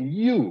is saying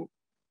you.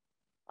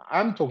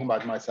 I'm talking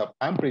about myself.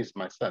 I'm praising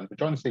my son. But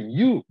John is saying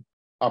you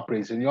are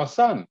praising your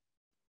son.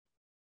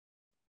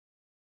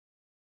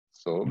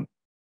 So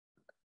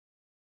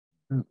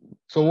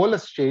all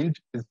that's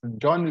changed is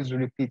John is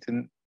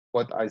repeating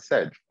what I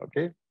said,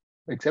 okay?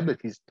 Except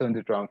that he's turned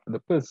it around for the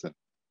person.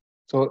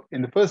 So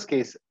in the first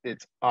case,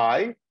 it's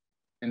I.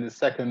 In the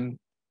second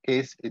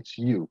case, it's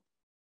you.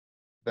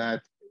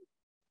 That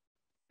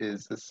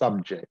is the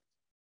subject,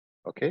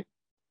 okay?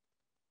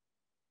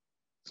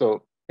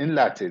 So in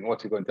Latin,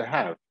 what you're going to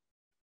have.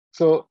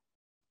 So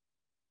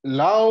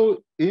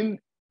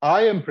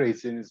I am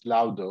praising is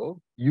laudo,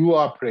 you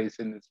are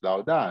praising is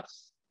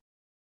laudas.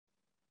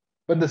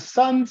 But the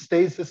son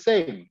stays the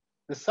same.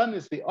 The son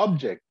is the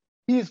object.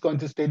 He is going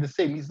to stay the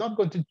same. He's not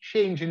going to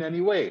change in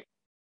any way.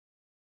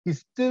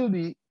 He's still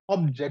the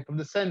object of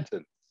the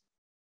sentence.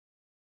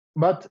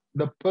 But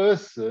the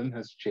person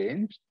has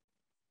changed,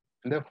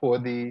 and therefore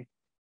the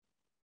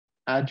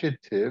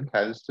adjective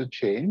has to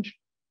change.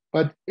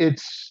 But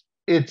it's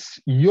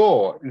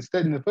your.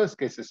 Instead, in the first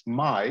case, it's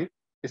my.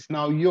 It's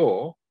now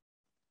your.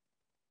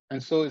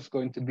 And so it's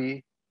going to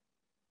be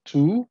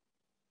to.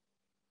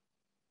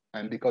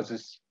 And because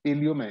it's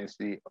filium and it's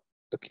the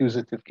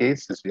accusative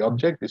case, it's the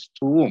object, it's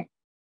to whom.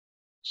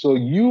 So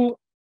you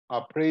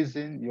are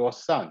praising your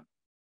son.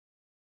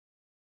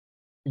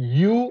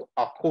 You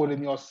are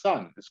calling your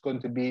son. It's going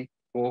to be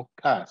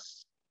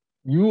vocas.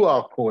 You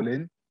are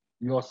calling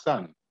your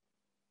son.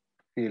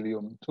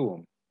 Filium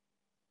tuum.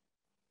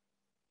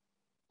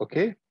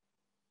 Okay?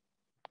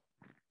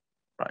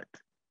 Right.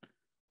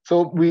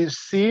 So we've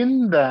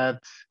seen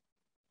that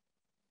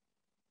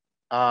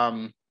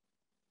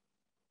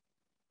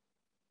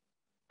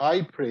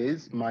I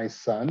praise my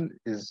son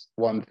is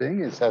one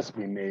thing. It has to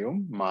be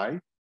meum, my.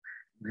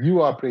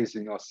 You are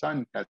praising your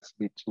son, it has to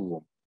be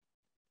tuum.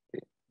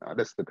 Okay. Now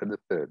let's look at the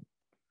third.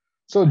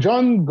 So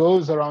John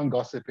goes around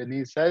gossiping.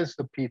 He says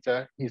to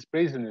Peter, he's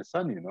praising his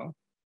son, you know.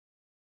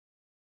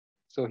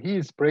 So he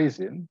is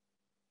praising.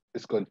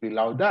 It's going to be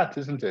laudat,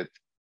 isn't it?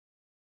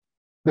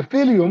 The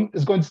filium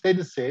is going to stay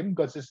the same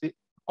because it's the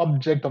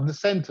object of the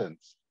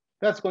sentence.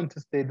 That's going to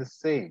stay the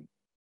same.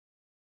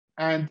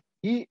 And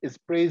he is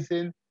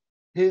praising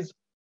his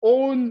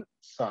own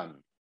son.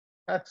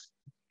 That's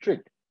the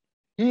trick.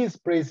 He is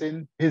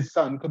praising his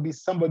son, could be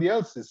somebody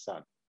else's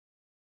son.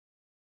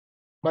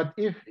 But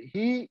if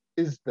he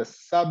is the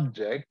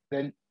subject,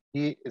 then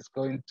he is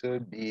going to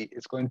be,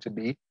 it's going to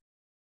be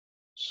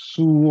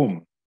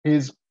suum,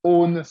 his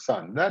own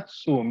son. That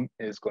suum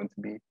is going to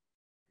be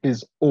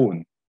his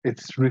own.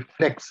 It's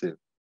reflexive.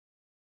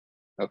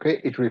 Okay,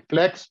 it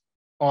reflects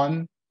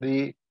on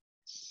the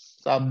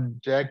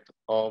subject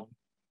of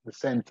the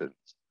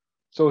sentence.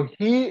 So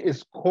he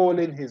is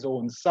calling his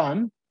own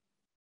son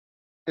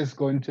is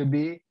going to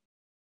be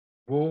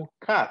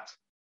vocat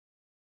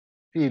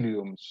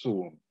filium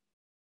suum.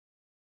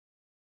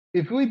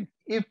 If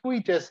we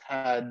just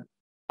had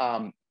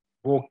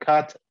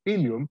vocat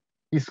filium,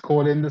 he's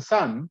calling the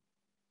son,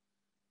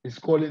 he's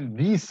calling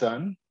the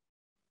son,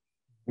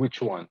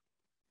 which one?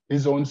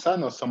 His own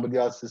son or somebody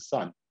else's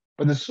son?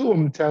 But the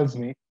suum tells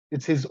me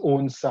it's his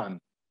own son.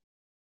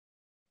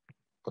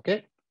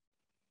 Okay?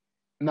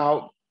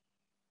 Now,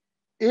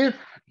 if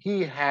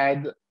he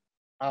had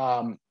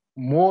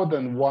more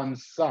than one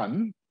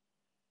son,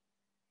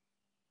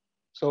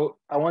 so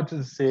I wanted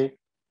to say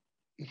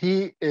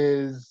he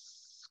is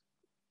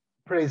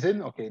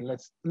praising, okay,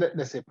 let's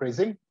say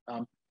praising.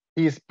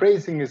 He is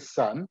praising his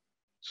son.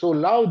 So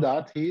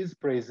laudat, he is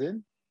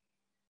praising.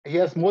 He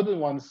has more than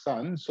one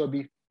son, so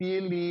be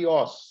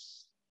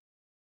filios.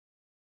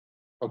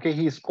 Okay,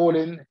 he's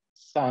calling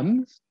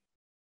sons,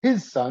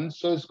 his sons,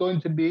 so it's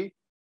going to be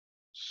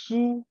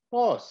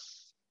suos.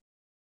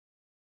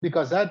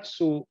 Because that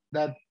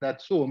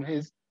suum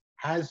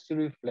has to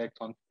reflect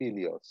on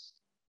filios,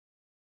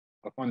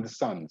 upon the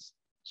sons.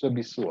 So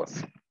be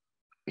suos.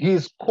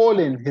 He's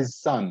calling his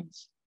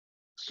sons.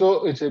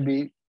 So it will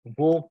be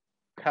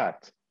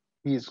vocat.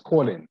 He is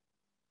calling.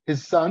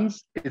 His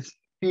sons is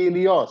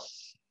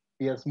filios.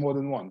 He has more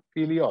than one.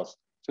 Filios.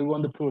 So we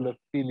want the plural of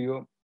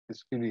filio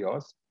is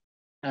filios.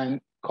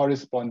 And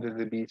corresponding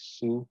to be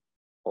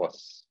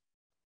suos.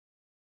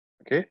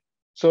 Okay?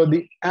 So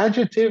the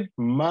adjective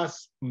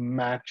must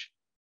match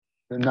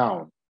the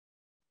noun.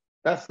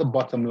 That's the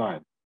bottom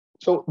line.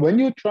 So when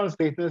you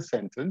translate a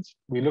sentence,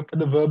 we look for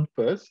the verb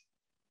first.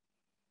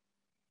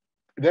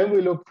 Then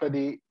we look for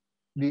the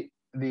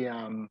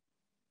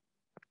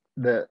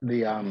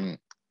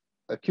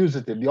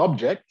accusative, the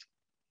object.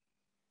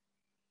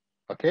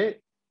 Okay.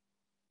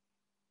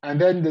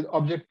 And then the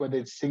object, whether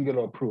it's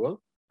singular or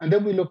plural. And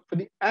then we look for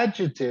the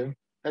adjective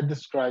that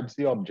describes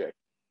the object.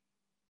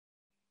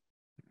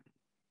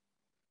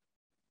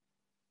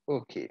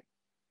 Okay.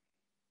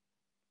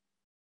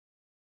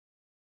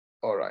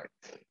 All right.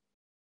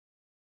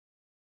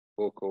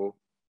 Voco,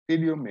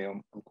 filium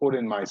meum, I'm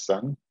calling my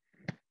son.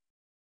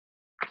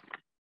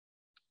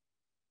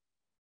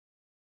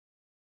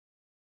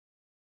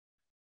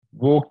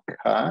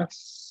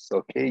 Vocas,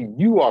 okay,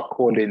 you are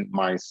calling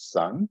my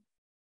son.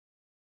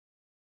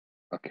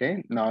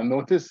 Okay, now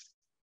notice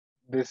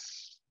the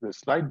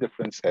slight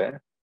difference here.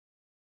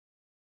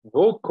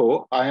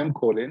 Voco, I am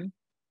calling,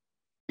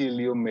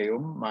 filium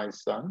meum, my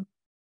son.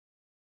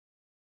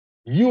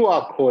 You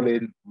are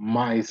calling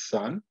my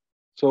son.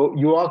 So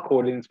you are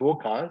calling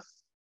vocas,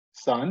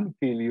 son,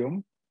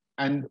 filium,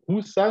 and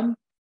whose son?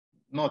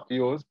 Not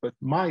yours, but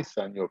my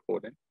son you're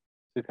calling.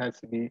 So it has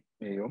to be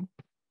meum.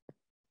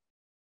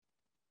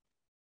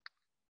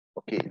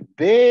 Okay,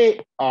 they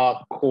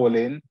are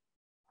calling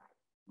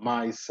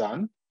my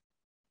son.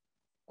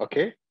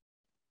 Okay.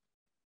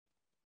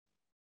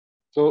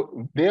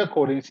 So they are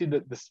calling, see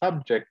that the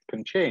subject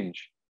can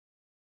change,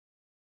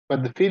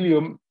 but the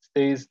filium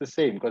stays the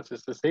same because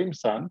it's the same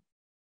son.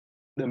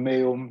 The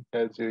meum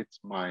tells you it's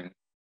mine.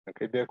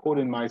 Okay, they're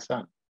calling my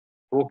son.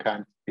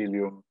 Vocant,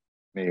 filium,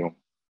 meum.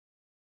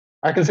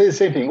 I can say the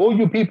same thing. All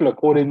you people are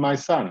calling my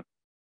son.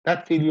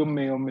 That filium,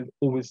 meum will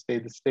always stay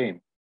the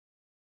same.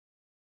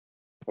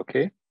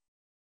 Okay.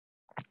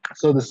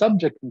 So the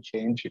subject can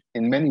change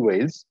in many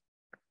ways,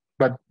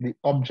 but the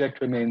object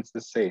remains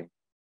the same,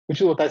 which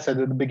is what I said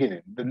at the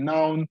beginning. The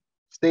noun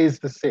stays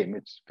the same.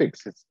 It's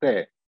fixed. It's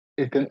there.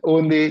 It can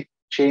only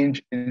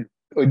change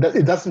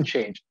it doesn't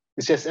change.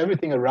 It's just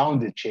everything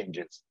around it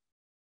changes.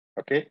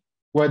 Okay?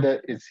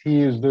 Whether it's he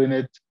is doing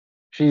it,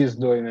 she is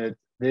doing it,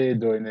 they're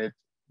doing it,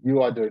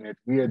 you are doing it,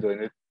 we are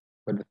doing it,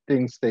 but the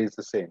thing stays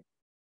the same.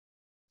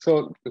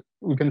 So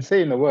we can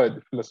say in a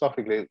word,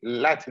 philosophically,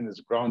 Latin is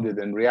grounded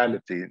in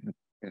reality,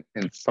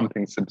 in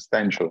something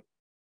substantial.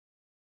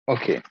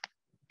 Okay.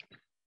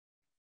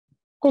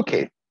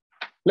 Okay,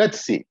 let's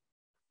see.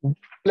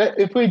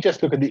 If we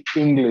just look at the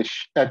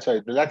English,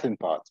 the Latin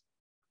part,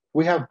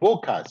 we have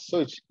vocas. So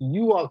it's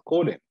you are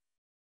calling.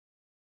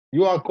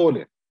 You are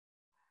calling.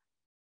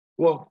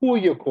 Well, who are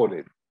you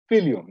calling?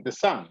 Filium, the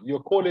son.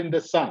 You're calling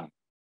the son.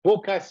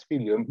 Vocas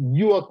filium,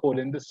 you are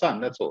calling the son,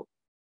 that's all.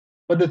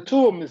 But the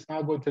tuum is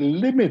now going to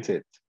limit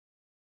it.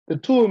 The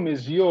tuum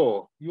is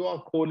you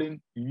are calling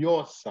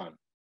your son.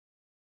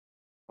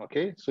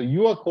 Okay, so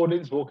you are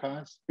calling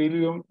vocas,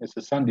 filium is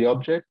the son, the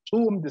object.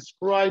 Tuum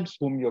describes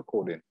whom you're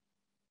calling.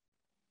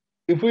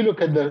 If we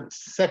look at the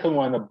second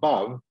one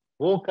above,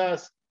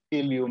 vocas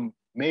filium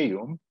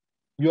meum,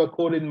 you are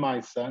calling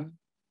my son.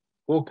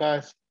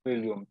 Vocas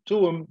filium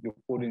tuum, you're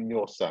calling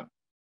your son.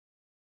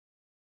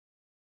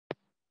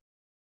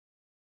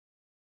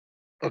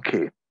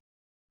 Okay.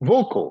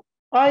 Vocal,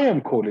 I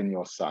am calling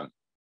your son.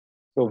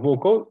 So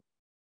vocal,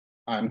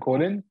 I'm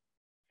calling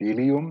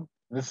filium,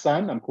 the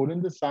son, I'm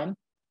calling the son.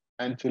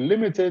 And to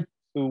limit it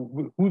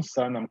to whose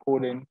son I'm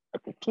calling,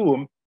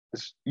 tuum,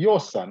 is your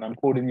son, I'm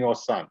calling your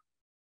son.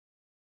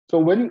 So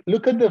when you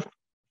look at the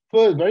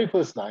very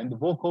first line, the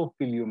vocal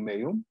filium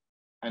meum,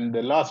 and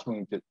the last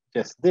one you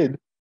just did,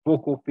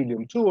 vocal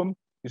filium tuum,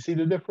 you see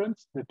the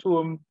difference? The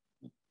tuum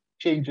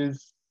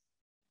changes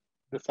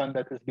the son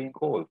that is being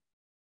called.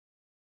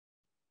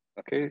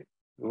 Okay,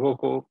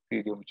 vocal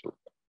filium tuum.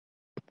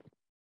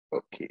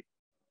 Okay,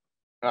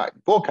 all right,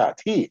 vocat,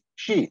 he,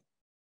 she,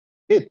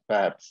 it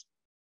perhaps,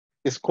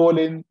 is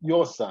calling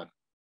your son.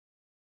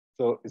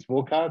 So it's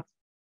vocat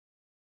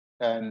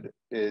and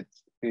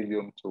it's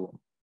filium tuum.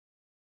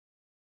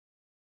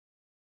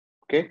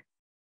 Okay,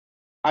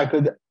 I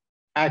could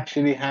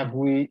actually have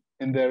we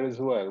in there as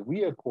well.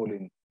 We are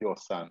calling your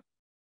son.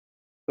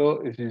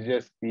 So it is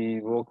just the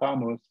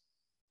vocamus.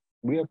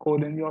 We are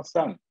calling your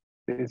son.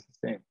 It is the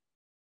same.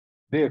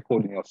 They are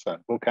calling your son.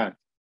 Vocant.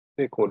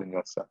 They're calling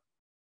your son.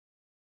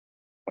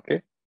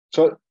 Okay.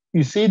 So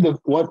you see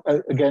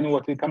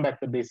what we come back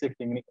to the basic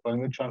thing when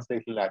we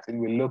translate Latin,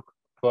 we look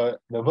for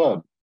the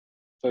verb.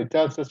 So it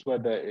tells us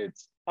whether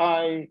it's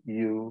I,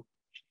 you,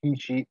 he,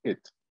 she,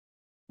 it.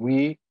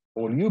 We,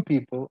 all you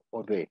people,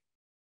 or they.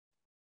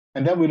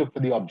 And then we look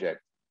for the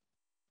object.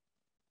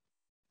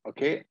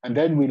 Okay, and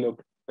then we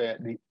look for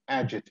the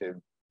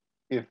adjective,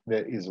 if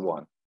there is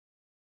one.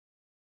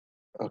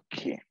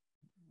 Okay,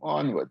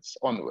 onwards.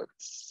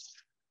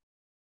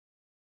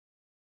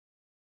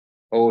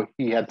 Oh,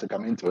 he had to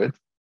come into it.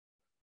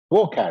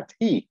 Vocat,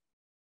 he,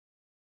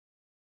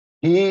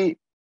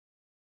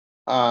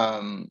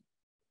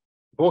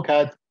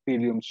 vocat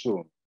filium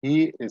sum.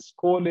 He is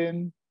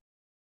calling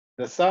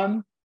the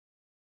son,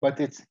 but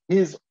it's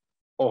his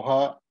or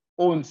her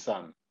own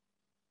son.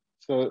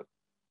 So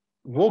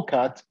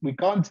vocat, we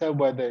can't tell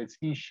whether it's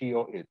he, she,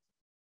 or it.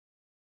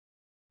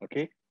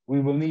 Okay, we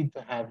will need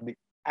to have the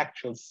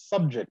actual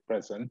subject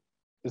present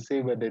to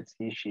say whether it's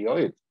he, she, or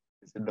it.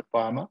 Is it the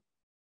farmer?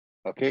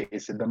 Okay,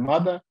 is it the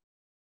mother?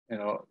 You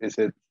know, is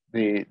it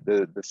the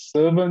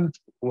servant,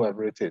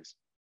 whoever it is?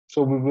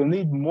 So we will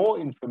need more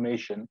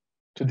information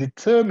to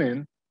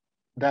determine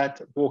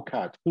that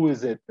vocat, who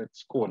is it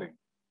that's calling?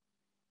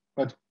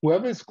 But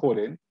whoever is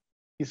calling,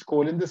 he's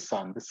calling the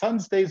son. The son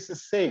stays the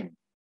same.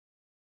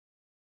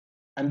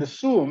 And the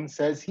sum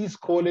says he's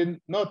calling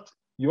not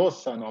your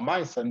son or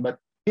my son, but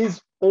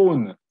his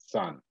own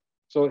son.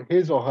 So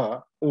his or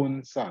her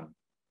own son.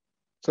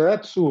 So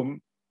that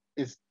sum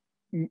is,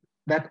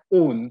 that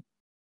own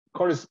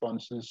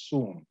corresponds to the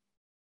sum.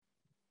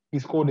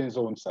 He's calling his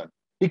own son.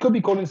 He could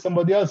be calling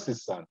somebody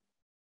else's son.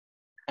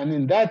 And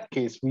in that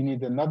case, we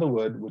need another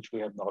word, which we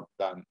have not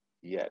done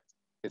yet.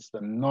 It's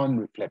the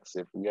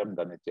non-reflexive. We haven't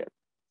done it yet.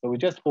 So we're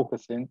just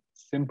focusing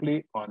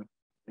simply on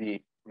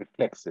the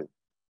reflexive.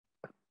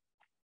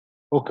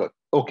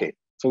 Okay.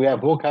 So we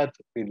have vocat,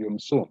 filium,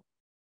 sum.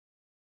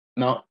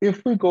 Now,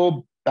 if we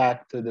go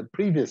back to the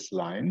previous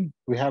line,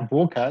 we have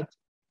vocat,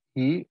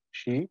 he,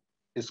 she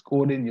is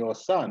calling your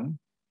son.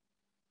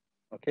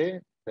 Okay,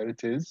 there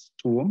it is,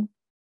 tuum.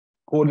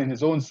 Calling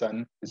his own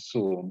son is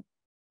sum.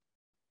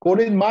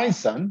 Calling my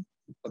son,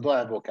 although I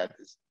have vocat,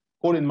 is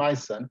calling my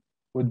son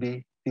would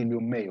be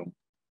filium meum.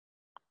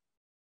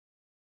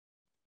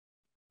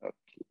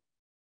 Okay.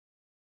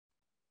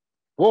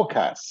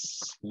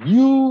 Vocas,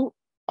 you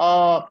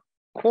are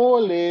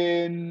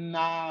calling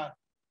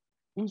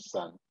whose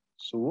son?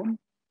 Sum.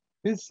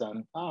 His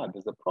son.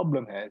 There's a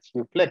problem here. It's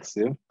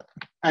reflexive.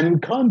 And we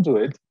can't do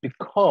it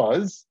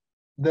because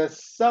the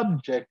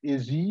subject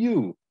is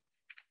you.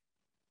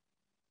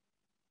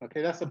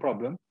 Okay, that's the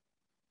problem.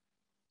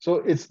 So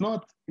it's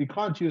not, you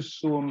can't use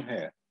sum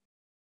here.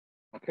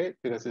 Okay,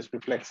 because it's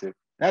reflexive.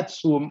 That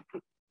sum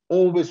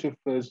always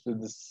refers to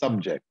the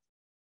subject.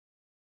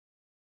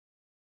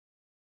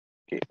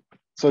 Okay,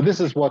 so this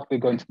is what we're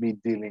going to be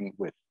dealing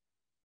with.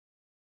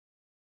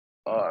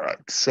 All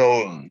right,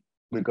 so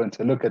we're going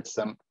to look at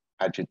some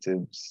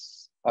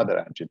adjectives, other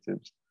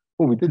adjectives.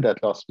 Oh, we did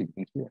that last week,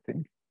 didn't we, I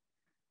think?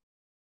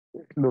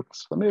 It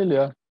looks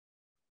familiar.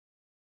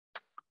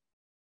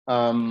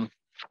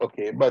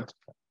 Okay, but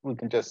we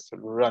can just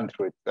run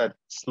through it. That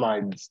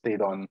slide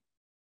stayed on.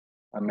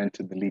 I meant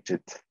to delete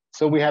it.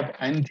 So we have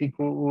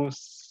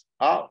antiquus,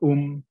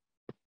 aum.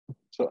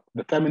 So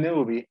the feminine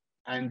will be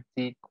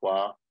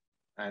antiqua,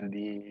 and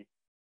the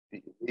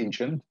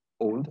ancient,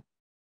 old.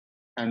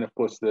 And of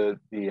course, the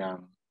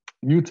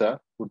neuter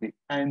would be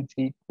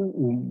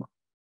antiquum.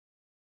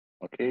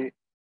 Okay,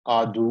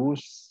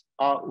 ardus,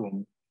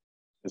 aum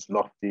is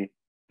lofty,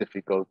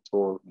 difficult,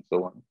 tall, and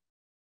so on.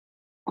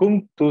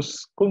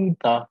 Cunctus,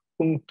 cuncta,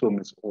 cunctum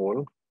is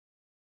all.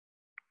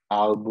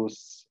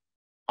 Albus,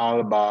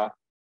 alba,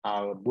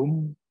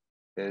 album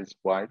is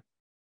white.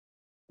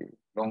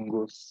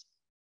 Longus,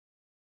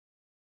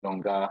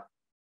 longa,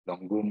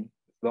 longum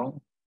is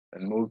long.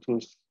 And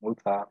multus,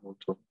 multa,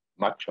 multum,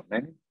 much or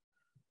many.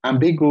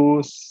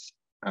 Ambiguous,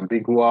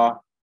 ambigua,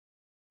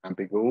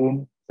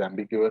 ambiguum is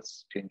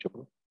ambiguous,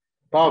 changeable.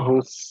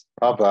 Parvus,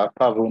 parva,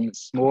 parvum is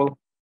small.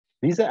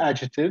 These are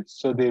adjectives,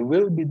 so they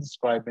will be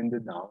describing the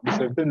noun.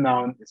 So if the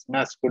noun is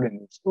masculine,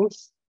 it's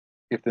us.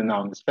 If the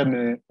noun is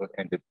feminine, it will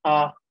end in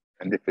a.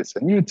 And if it's a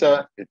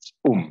neuter, it's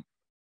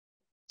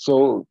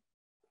So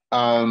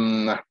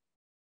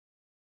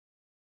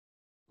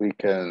we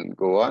can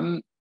go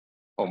on.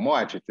 Or more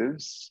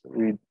adjectives.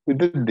 We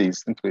did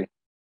these, didn't we?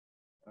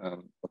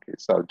 Okay,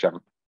 so I'll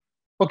jump.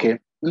 Okay,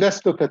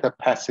 let's look at a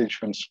passage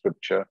from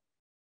scripture.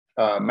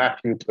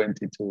 Matthew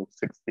 22,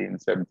 16,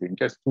 17,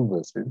 just 2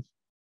 verses.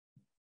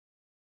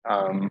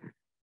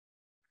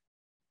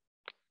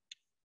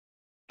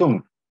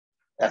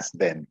 That's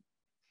then.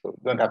 So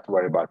don't have to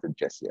worry about it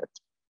just yet.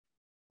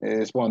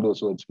 It's one of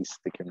those words we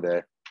stick in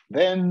there.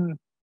 Then,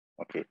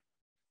 okay.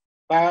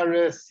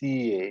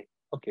 Pharisee.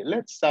 Okay,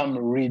 let's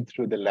read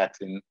through the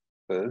Latin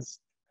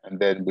first, and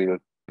then we'll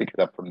pick it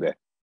up from there.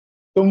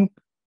 Tunc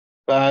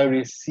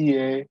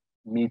Pharisee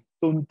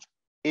mitunt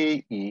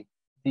ei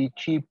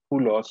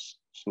discipulos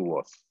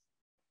suos.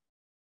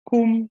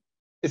 Cum,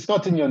 it's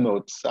not in your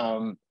notes,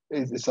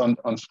 it's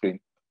on screen.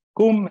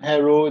 Cum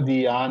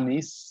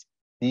Herodianis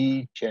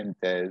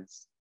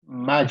dicentes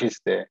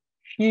magister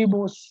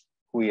scibus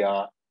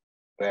quia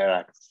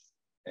verax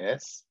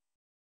est,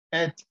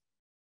 et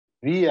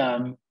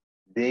viam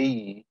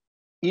Dei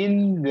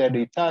in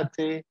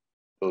veritate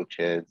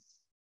doces,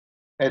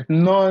 et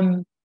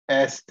non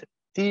est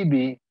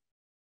tibi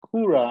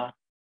cura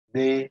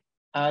de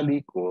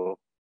aliquo,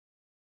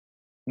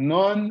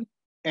 non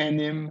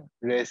enim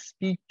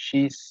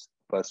respicis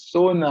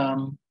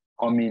personam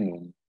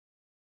hominum.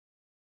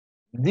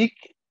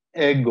 Dic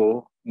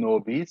ego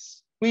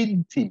nobis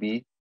quid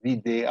tibi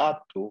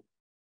videatur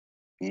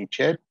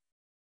dicet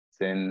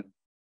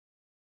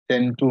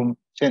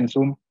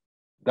censum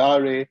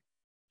dare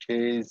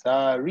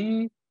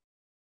Cesari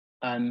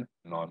and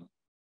non.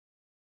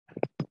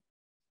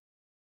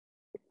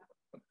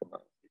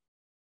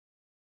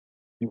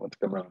 You want to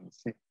come around and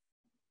see?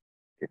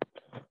 Okay.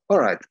 All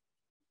right.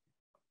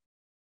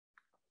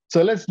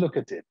 So let's look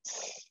at it.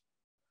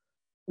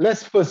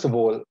 Let's first of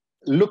all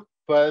look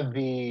for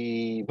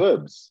the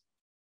verbs.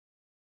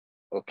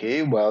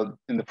 Okay, well,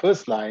 in the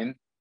first line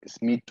is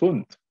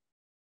mitunt.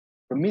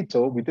 From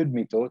mito, we did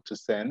mito, to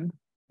send.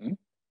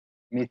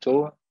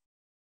 Mito,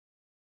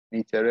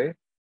 mitere.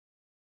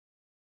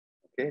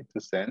 Okay, to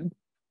send.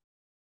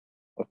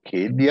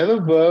 Okay, the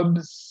other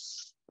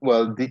verbs,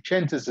 well,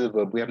 decent is a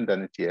verb, we haven't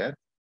done it yet.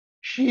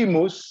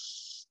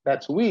 Shimus,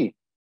 that's we.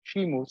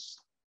 Shimus,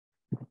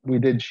 we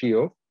did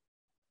shio,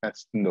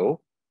 that's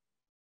no.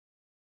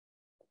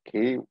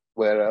 Okay,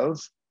 where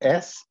else?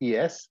 Es,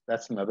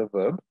 that's another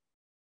verb.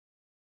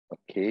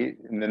 Okay,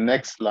 in the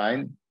next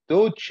line,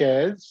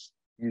 doces,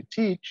 you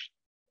teach,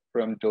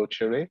 from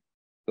docere,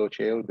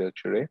 doceo,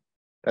 docere,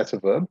 that's a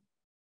verb.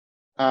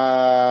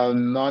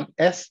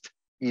 Non-est,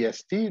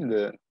 est, in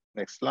the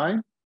next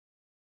line.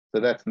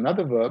 So that's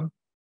another verb.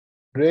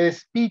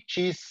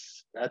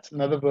 Respicis, that's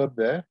another verb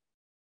there.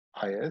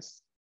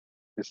 Is,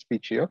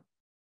 respicio.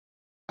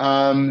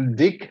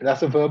 Dic,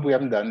 that's a verb we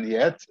haven't done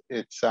yet.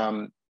 It's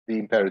the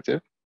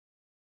imperative.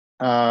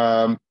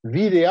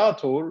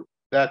 Videator,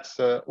 that's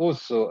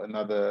also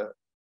another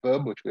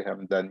verb which we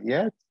haven't done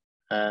yet.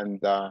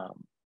 And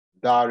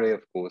dare,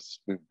 of course,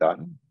 we've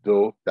done.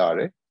 Do,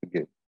 dare, to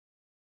give.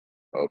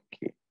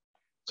 Okay.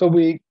 So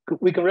we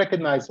can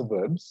recognize the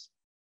verbs.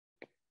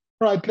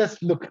 Right,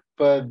 let's look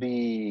for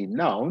the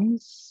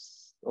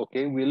nouns.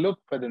 Okay, we look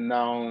for the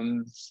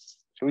nouns.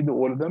 Should we do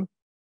all of them?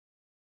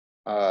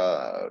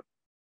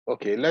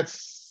 Okay,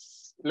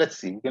 let's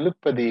see. We can look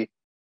for the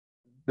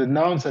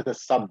nouns that are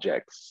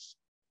subjects.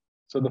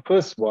 So the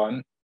first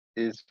one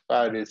is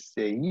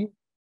pharisei,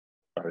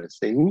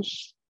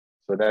 phariseus.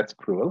 So that's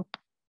plural.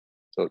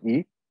 So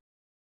e.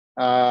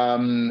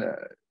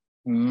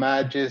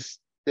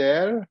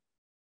 Magister.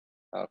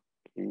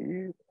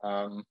 Okay.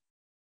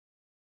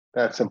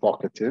 That's a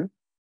vocative.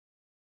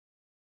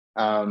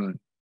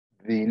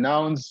 The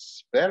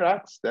nouns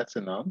verax, that's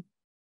a noun.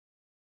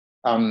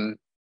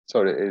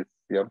 Sorry, it's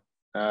yeah.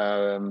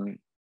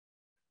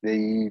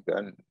 The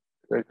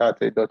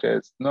veritate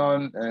dotes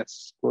non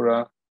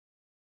escura.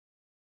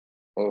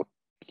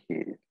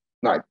 Okay.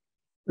 Right.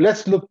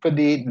 Let's look for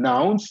the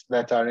nouns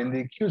that are in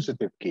the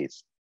accusative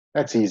case.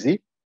 That's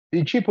easy.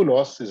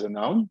 Discipulos is a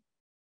noun.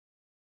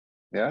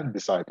 Yeah,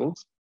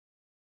 disciples.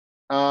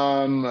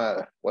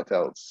 What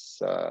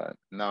else?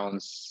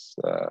 Nouns.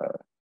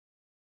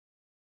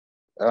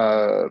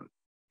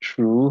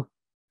 True.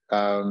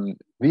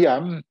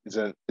 Viam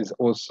is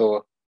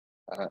also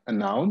a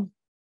noun.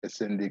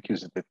 It's in the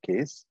accusative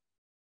case.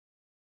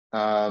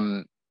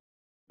 Non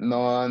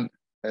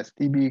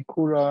STB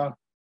cura.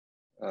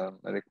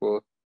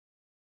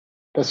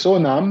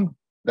 Personam,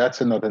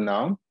 that's another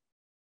noun.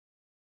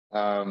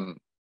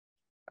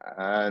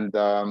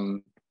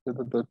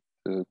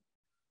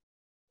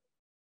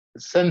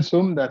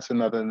 Sensum, that's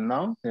another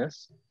noun,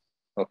 yes.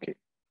 Okay.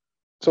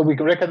 So we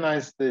can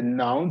recognize the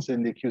nouns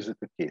in the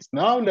accusative case.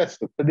 Now let's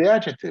look for the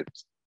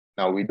adjectives.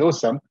 Now we know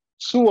some.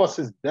 Suos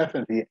is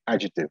definitely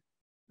adjective.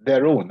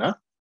 Their own, huh?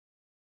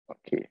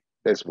 Okay,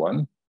 there's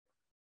one.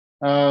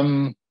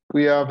 Quia,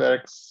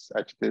 verax,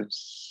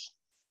 adjectives.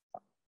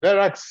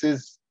 Verax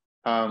is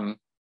an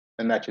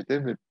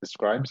adjective, it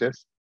describes,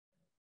 yes.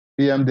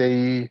 Viam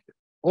dei.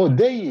 Oh,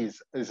 dei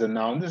is a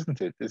noun,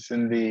 isn't it? It's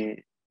in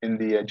the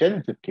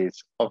genitive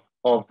case of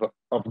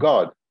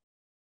God.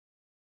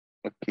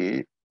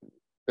 Okay.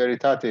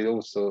 Veritate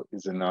also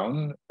is a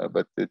noun,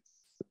 but it's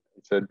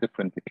a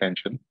different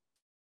declension.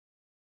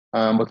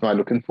 What am I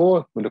looking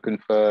for? We're looking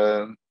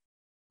for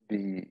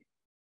the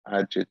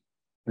adjectives.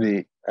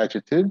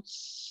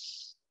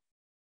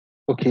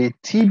 Okay,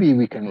 TB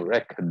we can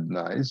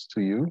recognize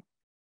to you.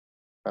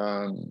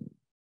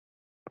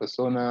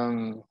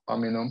 Personam,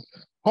 hominum.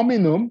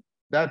 Hominum,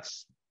 that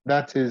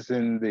is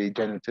in the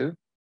genitive.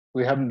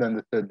 We haven't done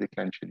the third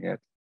declension yet.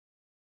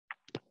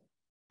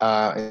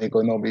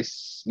 Ego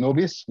nobis,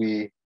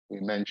 we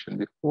mentioned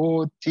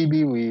before.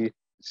 TB we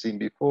seen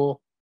before.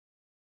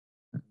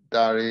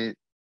 Dari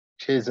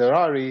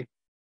Cesarari,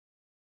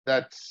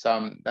 that's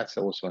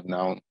also a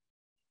noun.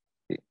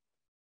 Okay.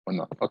 Or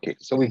not. Okay,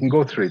 so we can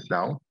go through it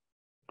now.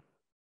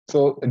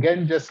 So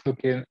again, just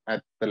looking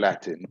at the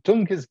Latin.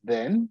 Tunc is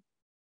then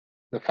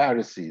the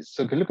Pharisees.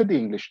 So if you look at the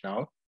English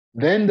now,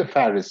 then the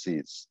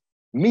Pharisees.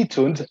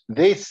 Mitunt,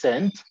 they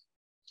sent.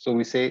 So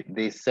we say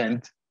they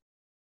sent.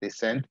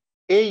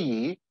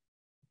 Ei,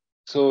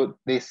 so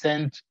they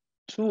sent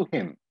to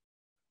him.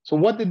 So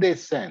what did they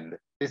send?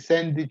 They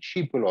sent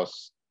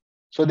discipulos.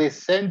 So they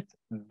sent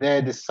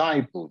their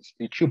disciples,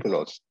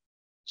 discipulos.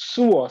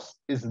 Suos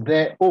is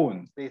their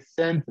own. They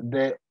sent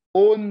their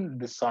own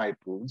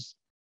disciples,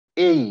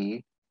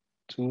 ei,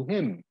 to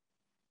him,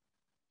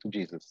 to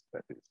Jesus,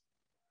 that is.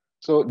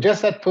 So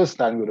just that first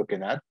line we're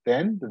looking at,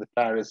 then the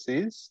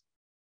Pharisees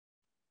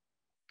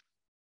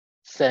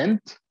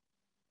sent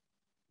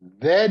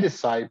their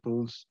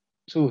disciples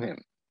to him.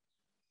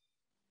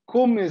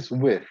 Cum is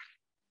with.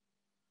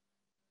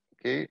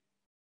 Okay.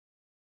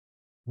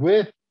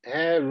 with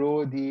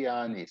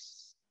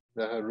Herodianis,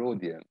 the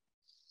Herodians.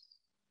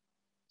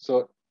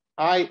 So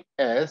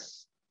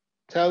IS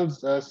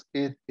tells us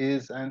it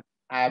is an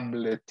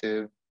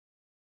ablative.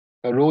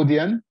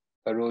 Herodian,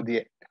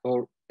 Herodianus.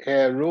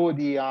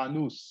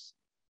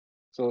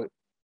 So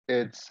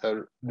it's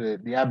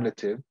the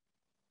ablative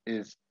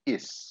is.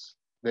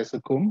 There's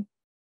a cum.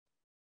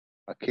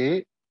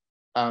 Okay.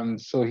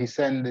 So he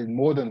sent in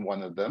more than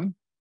one of them.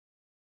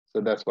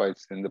 So that's why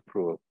it's in the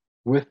plural.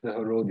 With the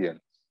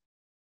Herodians.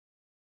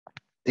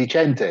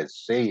 Dicentes,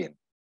 saying.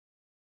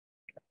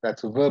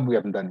 That's a verb we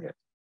haven't done yet.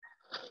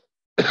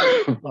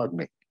 Pardon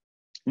me.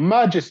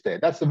 Magister,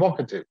 that's the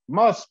vocative.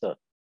 Master.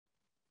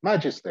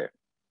 Magister.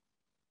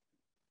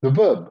 The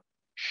verb.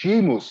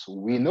 Shimus,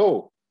 we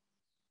know.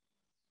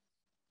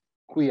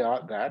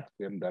 Quia, that,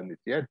 we haven't done it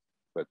yet,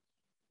 but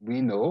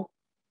we know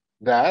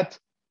that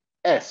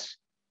es,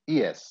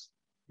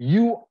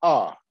 you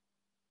are,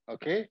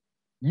 okay?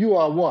 You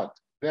are what?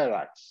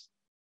 Verax.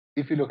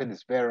 If you look at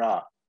this,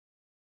 vera.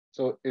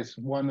 So it's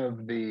one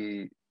of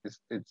the, it's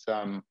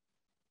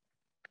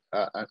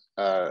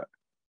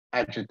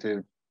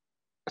adjective,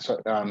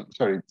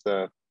 sorry, it's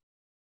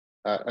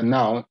a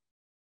noun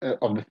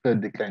of the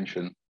third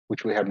declension,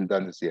 which we haven't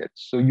done this yet.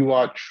 So you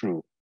are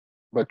true,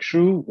 but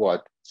true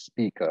what?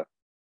 Speaker,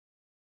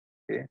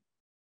 okay?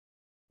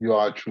 You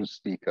are a true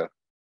speaker.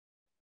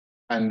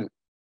 And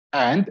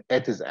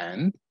et is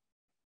and.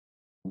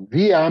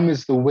 Viam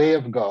is the way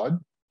of God.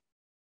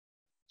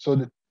 So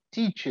the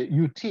teacher,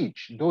 you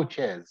teach,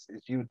 doces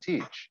is you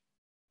teach.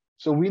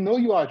 So we know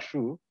you are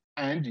true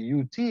and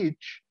you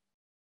teach.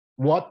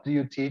 What do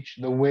you teach?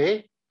 The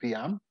way,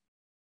 viam,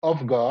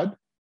 of God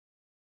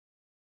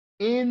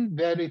in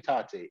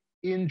veritate,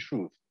 in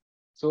truth.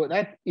 So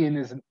that in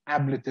is an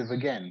ablative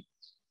again.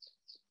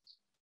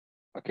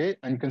 Okay,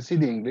 and you can see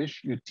the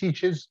English, you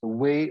teaches the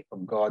way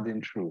of God in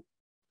truth.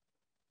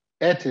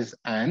 Et is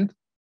and,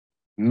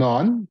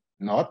 non,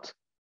 not,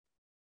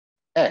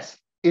 es.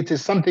 It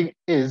is something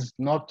is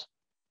not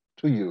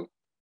to you.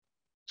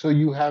 So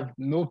you have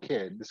no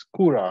care. This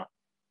kura,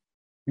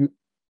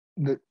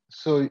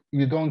 so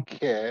you don't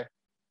care.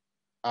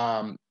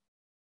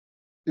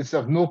 It's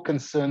of no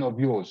concern of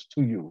yours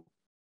to you.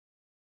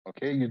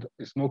 Okay,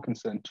 it's no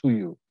concern to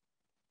you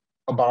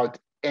about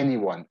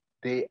anyone.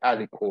 De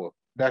aliquo.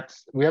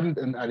 We haven't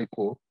an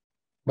aliquo,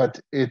 but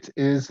it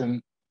is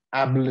an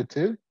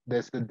ablative.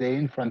 There's the de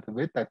in front of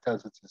it that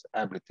tells us it's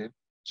ablative.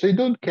 So you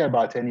don't care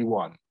about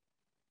anyone.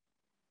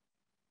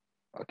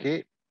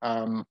 Okay,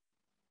 you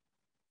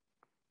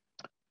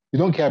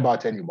don't care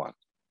about anyone.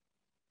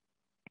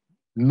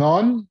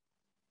 None,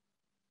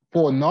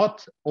 for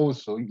not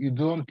also, you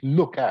don't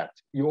look at,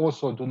 you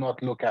also do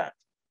not look at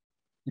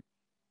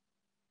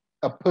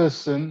a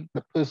person,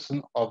 the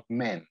person of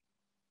men.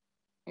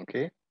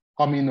 Okay,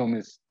 hominum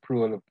is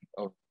plural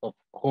of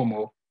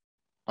homo,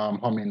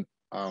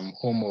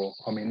 homo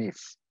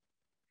hominis.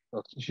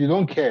 So you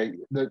don't care,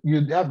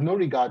 you have no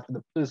regard for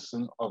the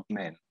person of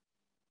men.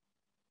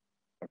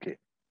 Okay.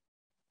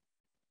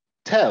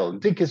 Tell,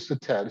 dic is to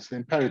tell, it's an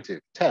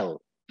imperative.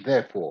 Tell,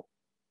 therefore,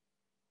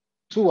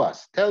 to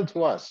us, tell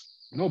to us,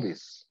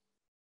 nobis,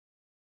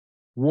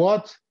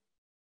 what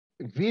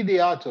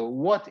videato,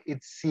 what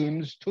it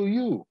seems to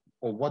you,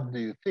 or what do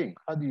you think?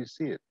 How do you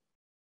see it?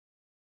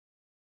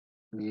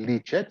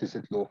 Licet, is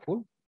it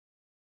lawful?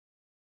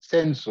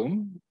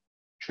 Sensum,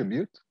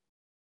 tribute,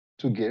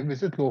 to give,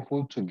 is it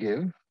lawful to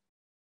give?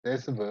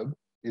 There's a verb,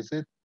 is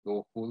it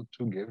lawful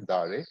to give,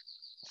 dare?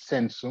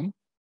 Sensum,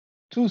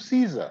 to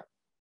Caesar.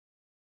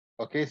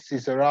 Okay,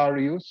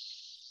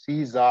 Caesarus,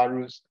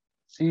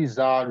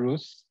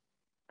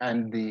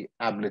 and the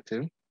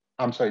ablative,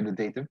 I'm sorry, the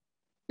dative,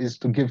 is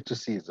to give to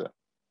Caesar,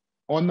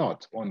 or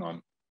not, or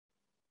none.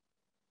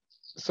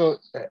 So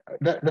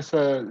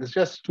it's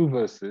just two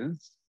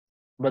verses,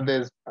 but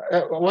there's,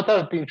 what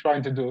I've been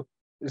trying to do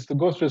is to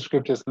go through the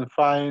scriptures and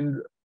find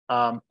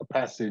a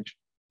passage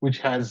which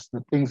has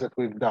the things that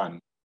we've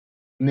done,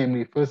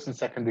 namely first and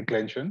second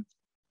declensions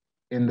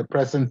in the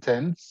present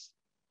tense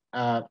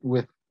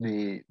with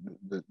the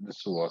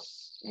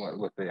suos,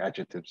 with the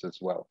adjectives as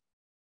well.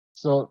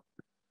 So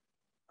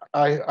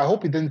I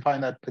hope you didn't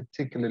find that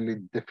particularly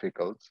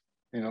difficult,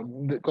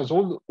 because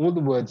all the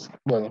words,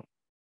 well,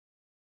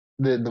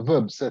 the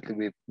verbs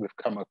certainly we've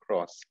come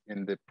across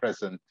in the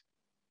present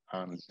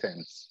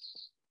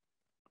tense.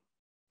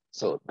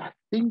 So I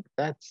think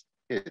that's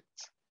it.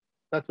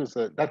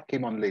 That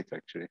came on late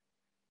actually.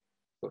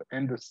 So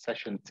end of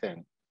session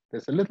 10.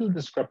 There's a little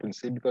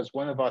discrepancy because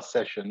one of our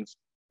sessions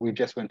we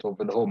just went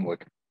over the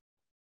homework.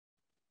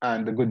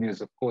 And the good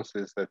news, of course,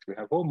 is that we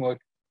have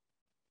homework,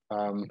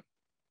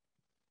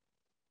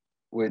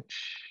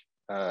 which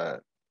I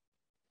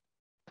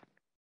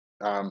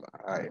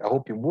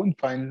hope you won't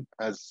find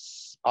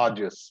as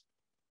arduous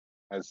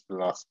as the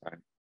last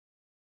time.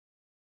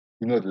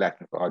 You know the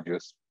Latin for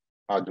arduous,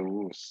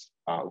 arduous.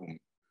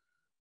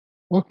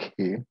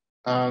 Okay.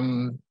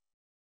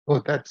 Oh,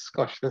 that's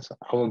an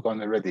hour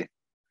gone already.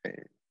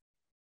 Okay.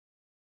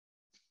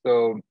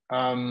 So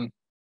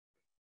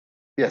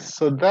Yes,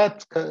 so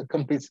that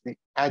completes the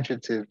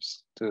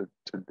adjectives to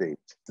date.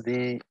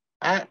 In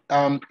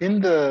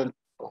the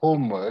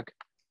homework,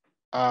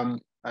 I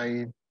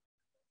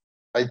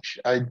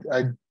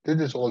did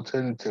this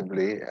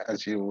alternatively,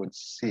 as you would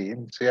see.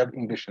 So you have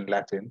English and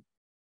Latin.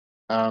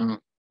 And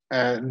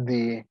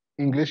the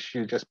English,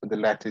 you just put the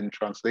Latin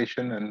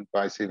translation, and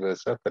vice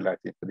versa, the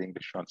Latin for the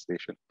English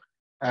translation.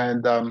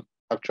 And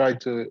I've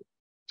tried to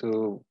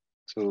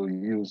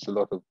use a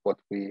lot of what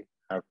we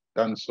have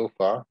done so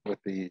far with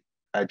the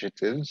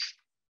adjectives,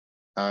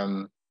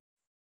 and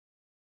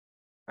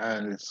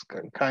it's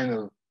kind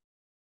of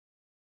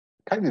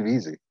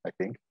easy, I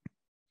think.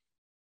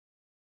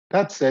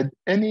 That said,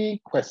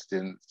 any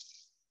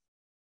questions?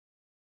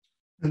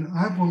 And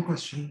I have one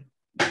question.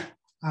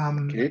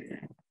 Okay.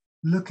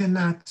 Looking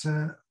at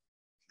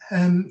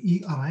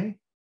MEI,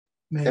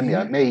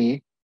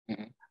 MEI,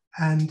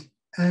 and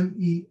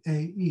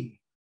MEAE.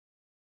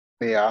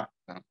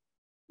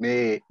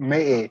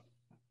 MEA,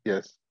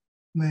 yes.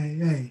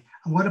 MEA.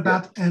 And what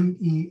about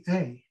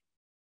MEA?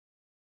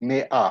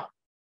 MEA.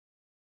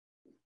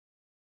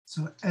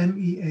 So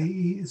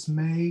MEAE is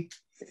May.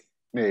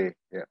 May,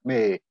 yeah,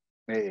 May.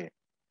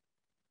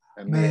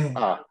 And May.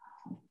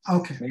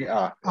 Okay. May.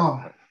 Oh,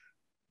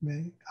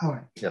 May. All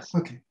right. Yes.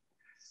 Okay.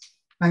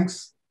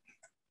 Thanks.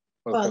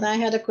 Well, I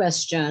had a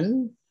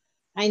question.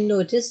 I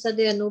noticed that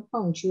there are no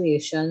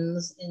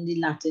punctuations in the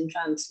Latin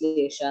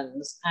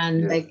translations.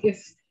 And like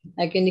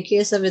in the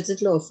case of, is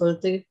it lawful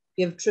to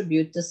give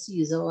tribute to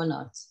Caesar or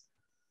not?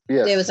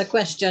 Yes. There was a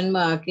question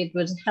mark. It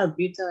would help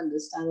you to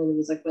understand that it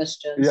was a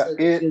question. Yeah, So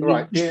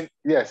right. In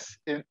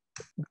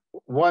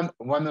one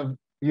of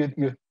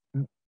you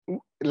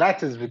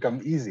Latin's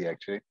become easy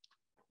actually.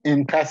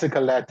 In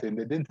classical Latin,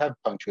 they didn't have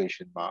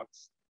punctuation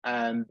marks,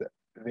 and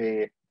so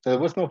there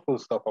was no full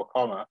stop or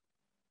comma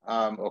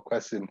or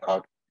question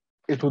mark.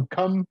 It would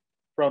come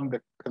from the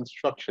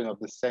construction of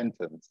the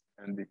sentence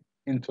and the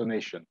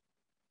intonation.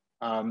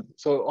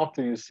 So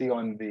often you see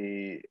on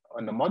the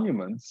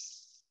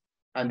monuments,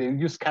 and they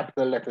use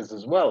capital letters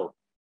as well.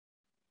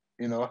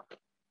 You know,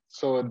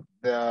 so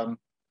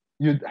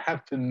you'd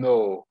have to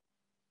know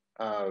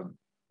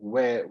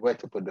where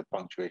to put the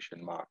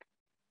punctuation mark,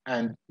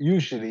 and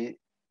usually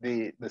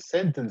the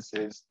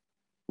sentences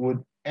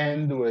would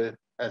end with,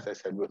 as I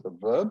said, with a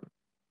verb.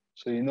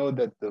 So you know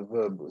that the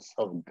verb was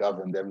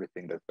self-governed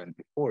everything that went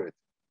before it.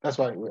 That's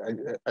why,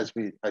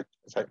 speaking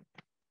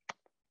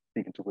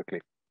too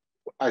quickly.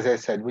 As I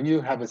said, when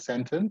you have a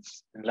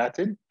sentence in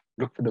Latin,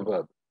 look for the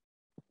verb.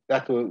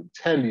 That will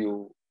tell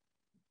you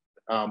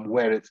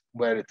where it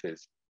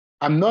is.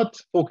 I'm not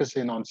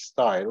focusing on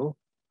style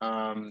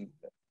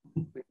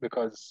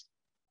because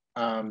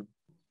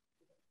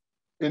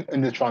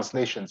in the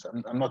translations,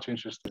 I'm not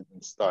interested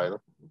in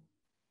style.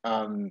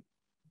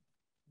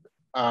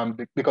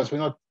 Because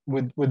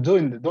we're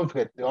doing, don't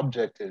forget, the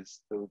object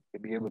is to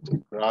be able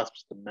to grasp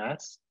the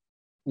mass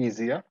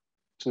easier,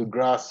 to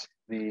grasp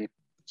the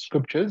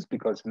scriptures,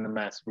 because in the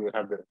mass we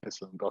have the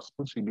epistle and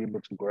gospel, so you'll be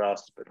able to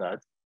grasp that,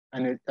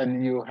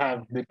 and you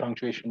have the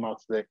punctuation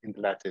marks there in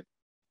Latin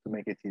to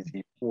make it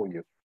easy for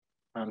you.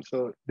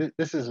 So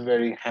this is a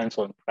very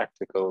hands-on,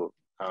 practical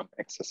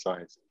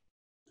exercise.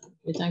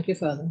 Thank you,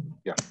 Father.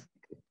 Yeah.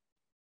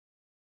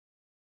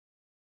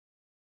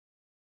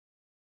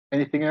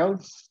 Anything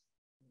else?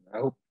 I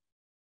hope.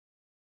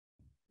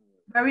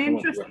 Very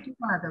interesting,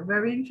 Father.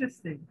 Very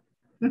interesting.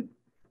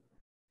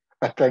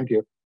 Thank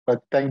you.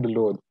 But thank the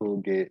Lord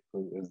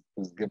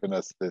who's given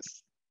us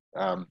this,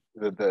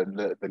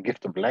 the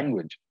gift of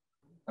language,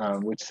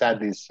 which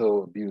sadly is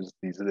so abused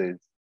these days.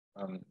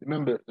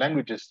 Remember,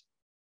 language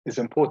is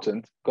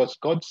important because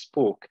God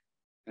spoke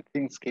and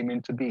things came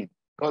into being.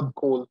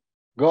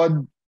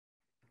 God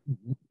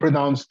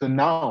pronounced the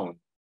noun,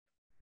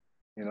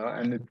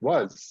 and it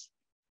was.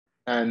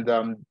 And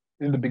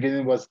in the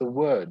beginning was the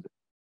word,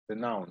 the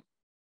noun,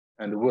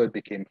 and the word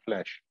became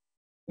flesh.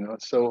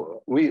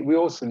 So we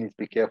also need to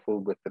be careful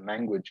with the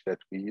language that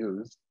we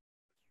use,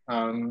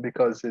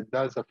 because it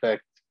does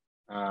affect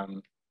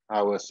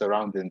our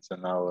surroundings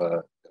and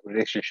our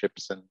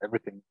relationships and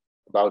everything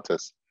about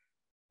us.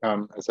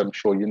 As I'm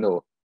sure you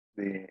know,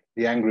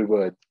 the angry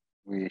word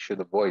we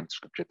should avoid,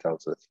 Scripture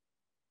tells us.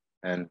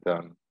 And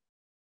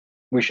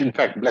we should, in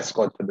fact, bless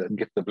God for the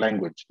gift of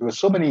language. There were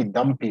so many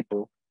dumb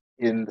people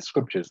in the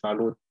Scriptures. Now,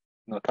 Lord,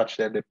 touch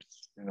their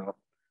lips,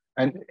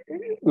 And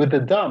with the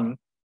dumb,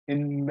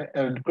 in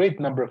a great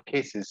number of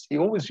cases, he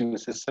always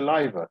uses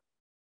saliva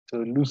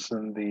to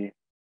loosen the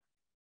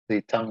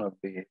tongue of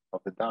the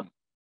dumb.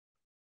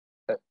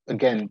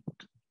 Again,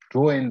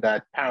 drawing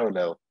that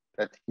parallel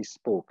that he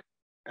spoke,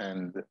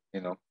 and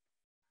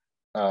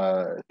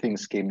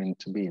things came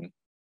into being.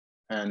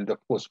 And of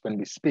course, when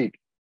we speak,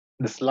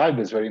 the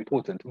saliva is very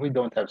important. If we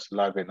don't have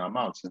saliva in our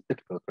mouths, it's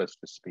difficult for us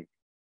to speak.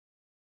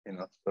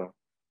 So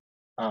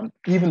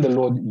even the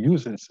Lord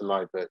using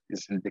saliva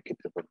is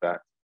indicative of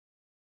that.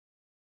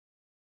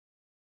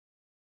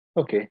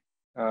 Okay.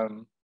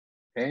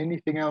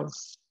 Anything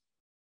else?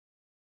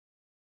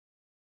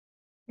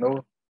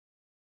 No?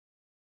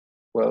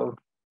 Well,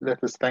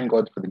 let us thank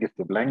God for the gift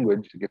of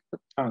language, the gift of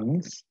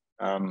tongues.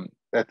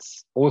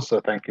 Let's also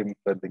thank him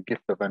for the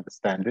gift of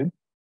understanding,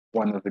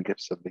 one of the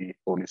gifts of the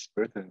Holy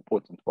Spirit, an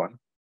important one.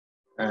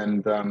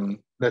 And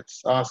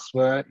let's ask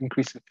for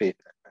increase in faith.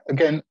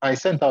 Again, I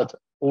sent out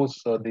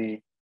also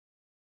a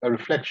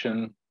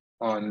reflection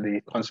on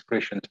the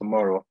consecration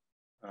tomorrow.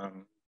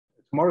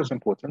 Tomorrow is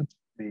important,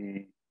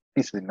 the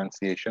Feast of the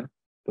Annunciation.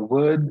 The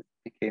Word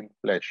became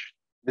flesh.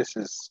 This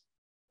is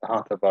the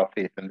heart of our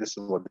faith, and this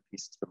is what the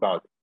feast is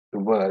about. The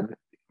Word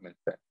becoming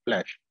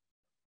flesh.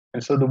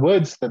 And so the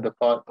words that the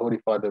Holy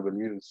Father will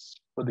use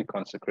for the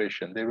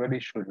consecration, they really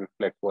should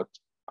reflect what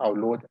our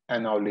Lord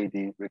and Our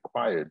Lady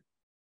required.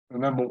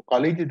 Remember, Our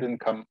Lady didn't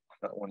come on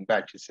her own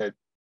back. She said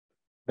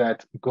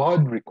that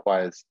God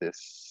requires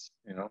this.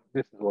 You know,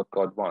 this is what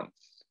God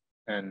wants.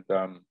 And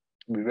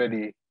we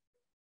really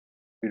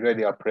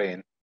are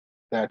praying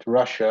that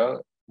Russia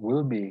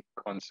will be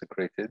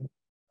consecrated,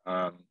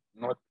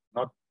 not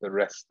the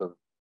rest of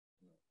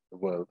the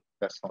world.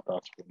 That's not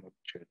asked for the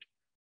church.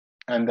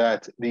 And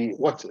that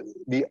what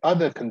the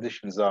other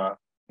conditions are,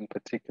 in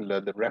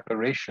particular, the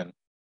reparation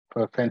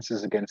for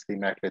offenses against the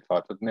Immaculate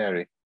Heart of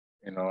Mary.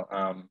 You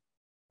know,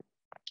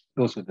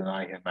 those who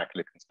deny her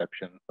Immaculate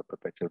Conception, her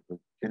perpetual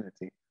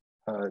virginity,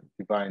 her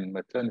divine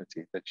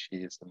maternity, that she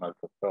is the Mother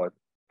of God.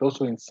 Those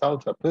who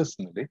insult her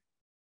personally,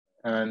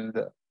 and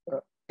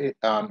in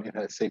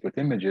her sacred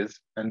images,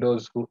 and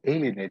those who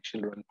alienate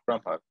children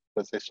from her,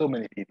 because there's so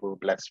many people who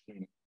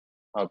blaspheme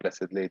our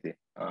Blessed Lady.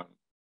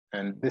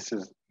 And this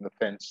is an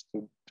offense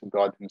to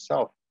God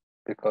himself,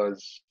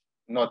 because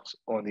not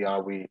only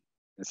are we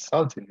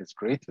insulting his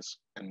greatest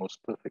and most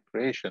perfect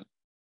creation,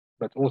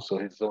 but also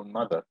his own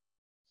mother.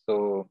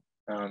 So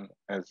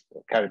as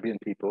Caribbean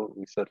people,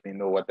 we certainly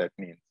know what that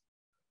means.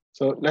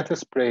 So let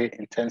us pray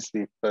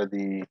intensely for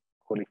the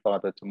Holy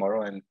Father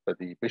tomorrow and for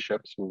the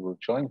bishops who will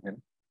join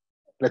him.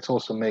 Let's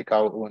also make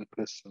our own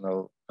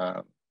personal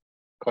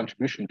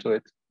contribution to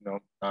it. You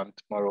know,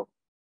 tomorrow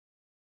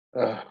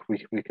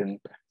we can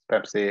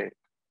perhaps say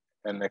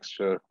an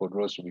extra Code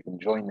Rosary, we can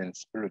join in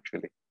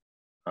spiritually.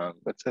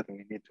 But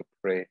certainly we need to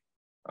pray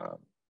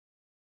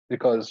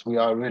because we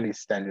are really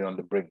standing on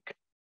the brink,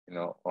 you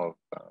know, of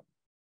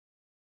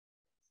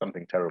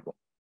something terrible.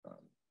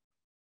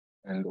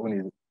 And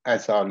only,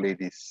 as Our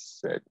Lady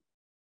said,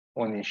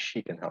 only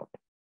she can help.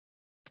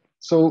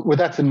 So with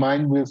that in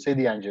mind, we'll say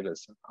the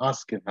Angelus and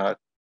ask in her,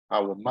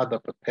 our Mother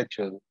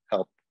Perpetual,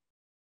 help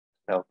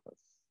us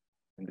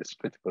in this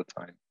critical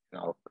time in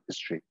our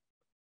history,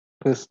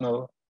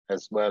 personal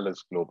as well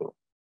as global.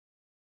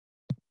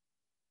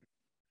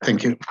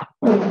 Thank you.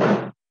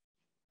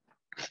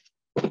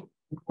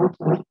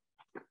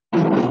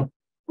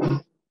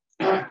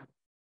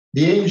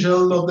 The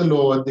angel of the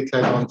Lord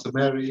declared unto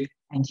Mary,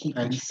 and she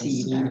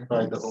conceived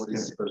by the Holy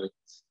Spirit.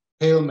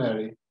 Hail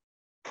Mary,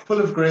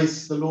 full of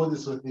grace, the Lord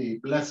is with thee.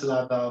 Blessed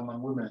art thou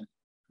among women,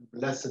 and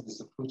blessed is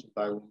the fruit of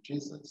thy womb,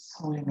 Jesus.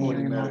 Holy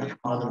Mary,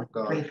 Mother of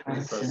God, pray for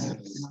us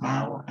sinners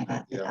now and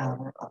at the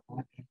hour of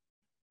our death.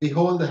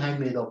 Behold the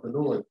handmaid of the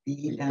Lord,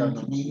 be done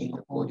unto me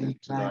according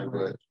to thy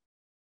word.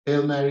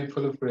 Hail Mary,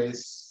 full of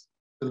grace,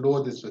 the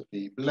Lord is with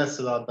thee.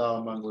 Blessed art thou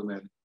among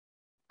women,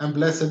 and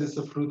blessed is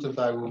the fruit of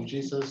thy womb,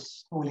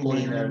 Jesus.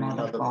 Holy Mary,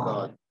 Mother of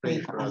God, pray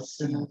for us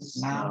sinners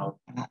now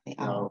and at the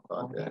hour of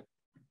our death.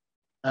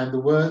 And the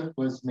Word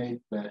was made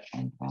flesh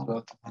and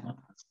dwelt among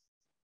us.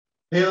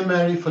 Hail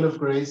Mary, full of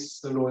grace,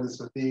 the Lord is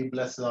with thee.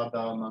 Blessed art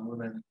thou among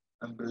women,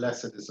 and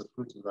blessed is the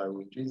fruit of thy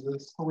womb,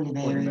 Jesus. Holy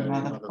Mary,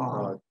 Mother of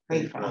God,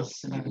 pray for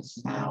us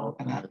sinners now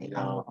and at the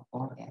hour of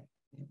our death.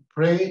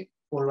 Pray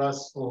for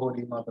us, O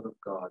Holy Mother of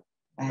God,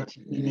 that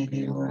we may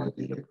be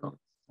worthy of God.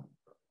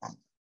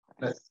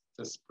 Let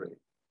us pray.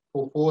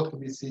 Pour forth,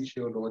 we beseech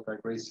you, O Lord, thy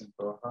grace into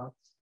our hearts,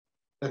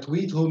 that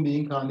we, to whom the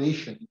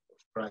incarnation of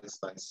Christ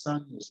thy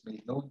Son was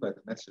made known by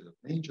the message of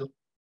an angel,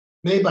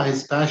 may by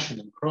his passion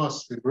and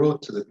cross be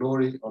brought to the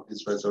glory of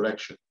his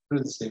resurrection, through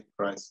the same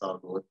Christ our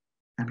Lord.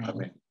 Amen.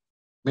 Amen.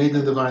 May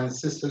the divine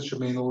assistance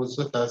remain always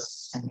with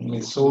us, and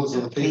may souls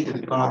of the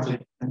faithful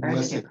departed, the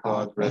mercy of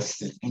God,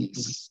 rest in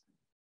peace.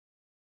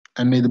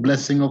 And may the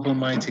blessing of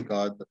Almighty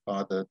God, the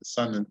Father, the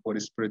Son, and the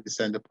Holy Spirit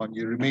descend upon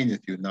you, remain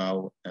with you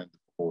now and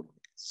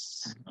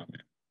always.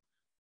 Amen.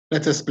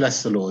 Let us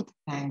bless the Lord.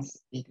 Thanks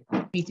be to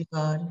God. Be to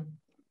God.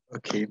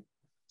 Okay,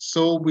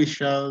 so we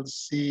shall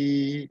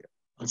see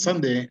on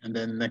Sunday and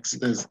then next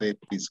Thursday,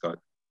 please God.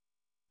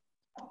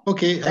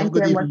 Okay, have a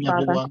good evening,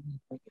 everyone.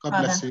 God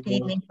bless you. Good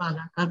evening,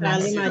 Father. God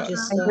Early bless you. Majesty.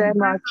 Thank you very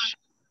much.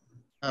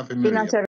 Have a Good night, Miriam.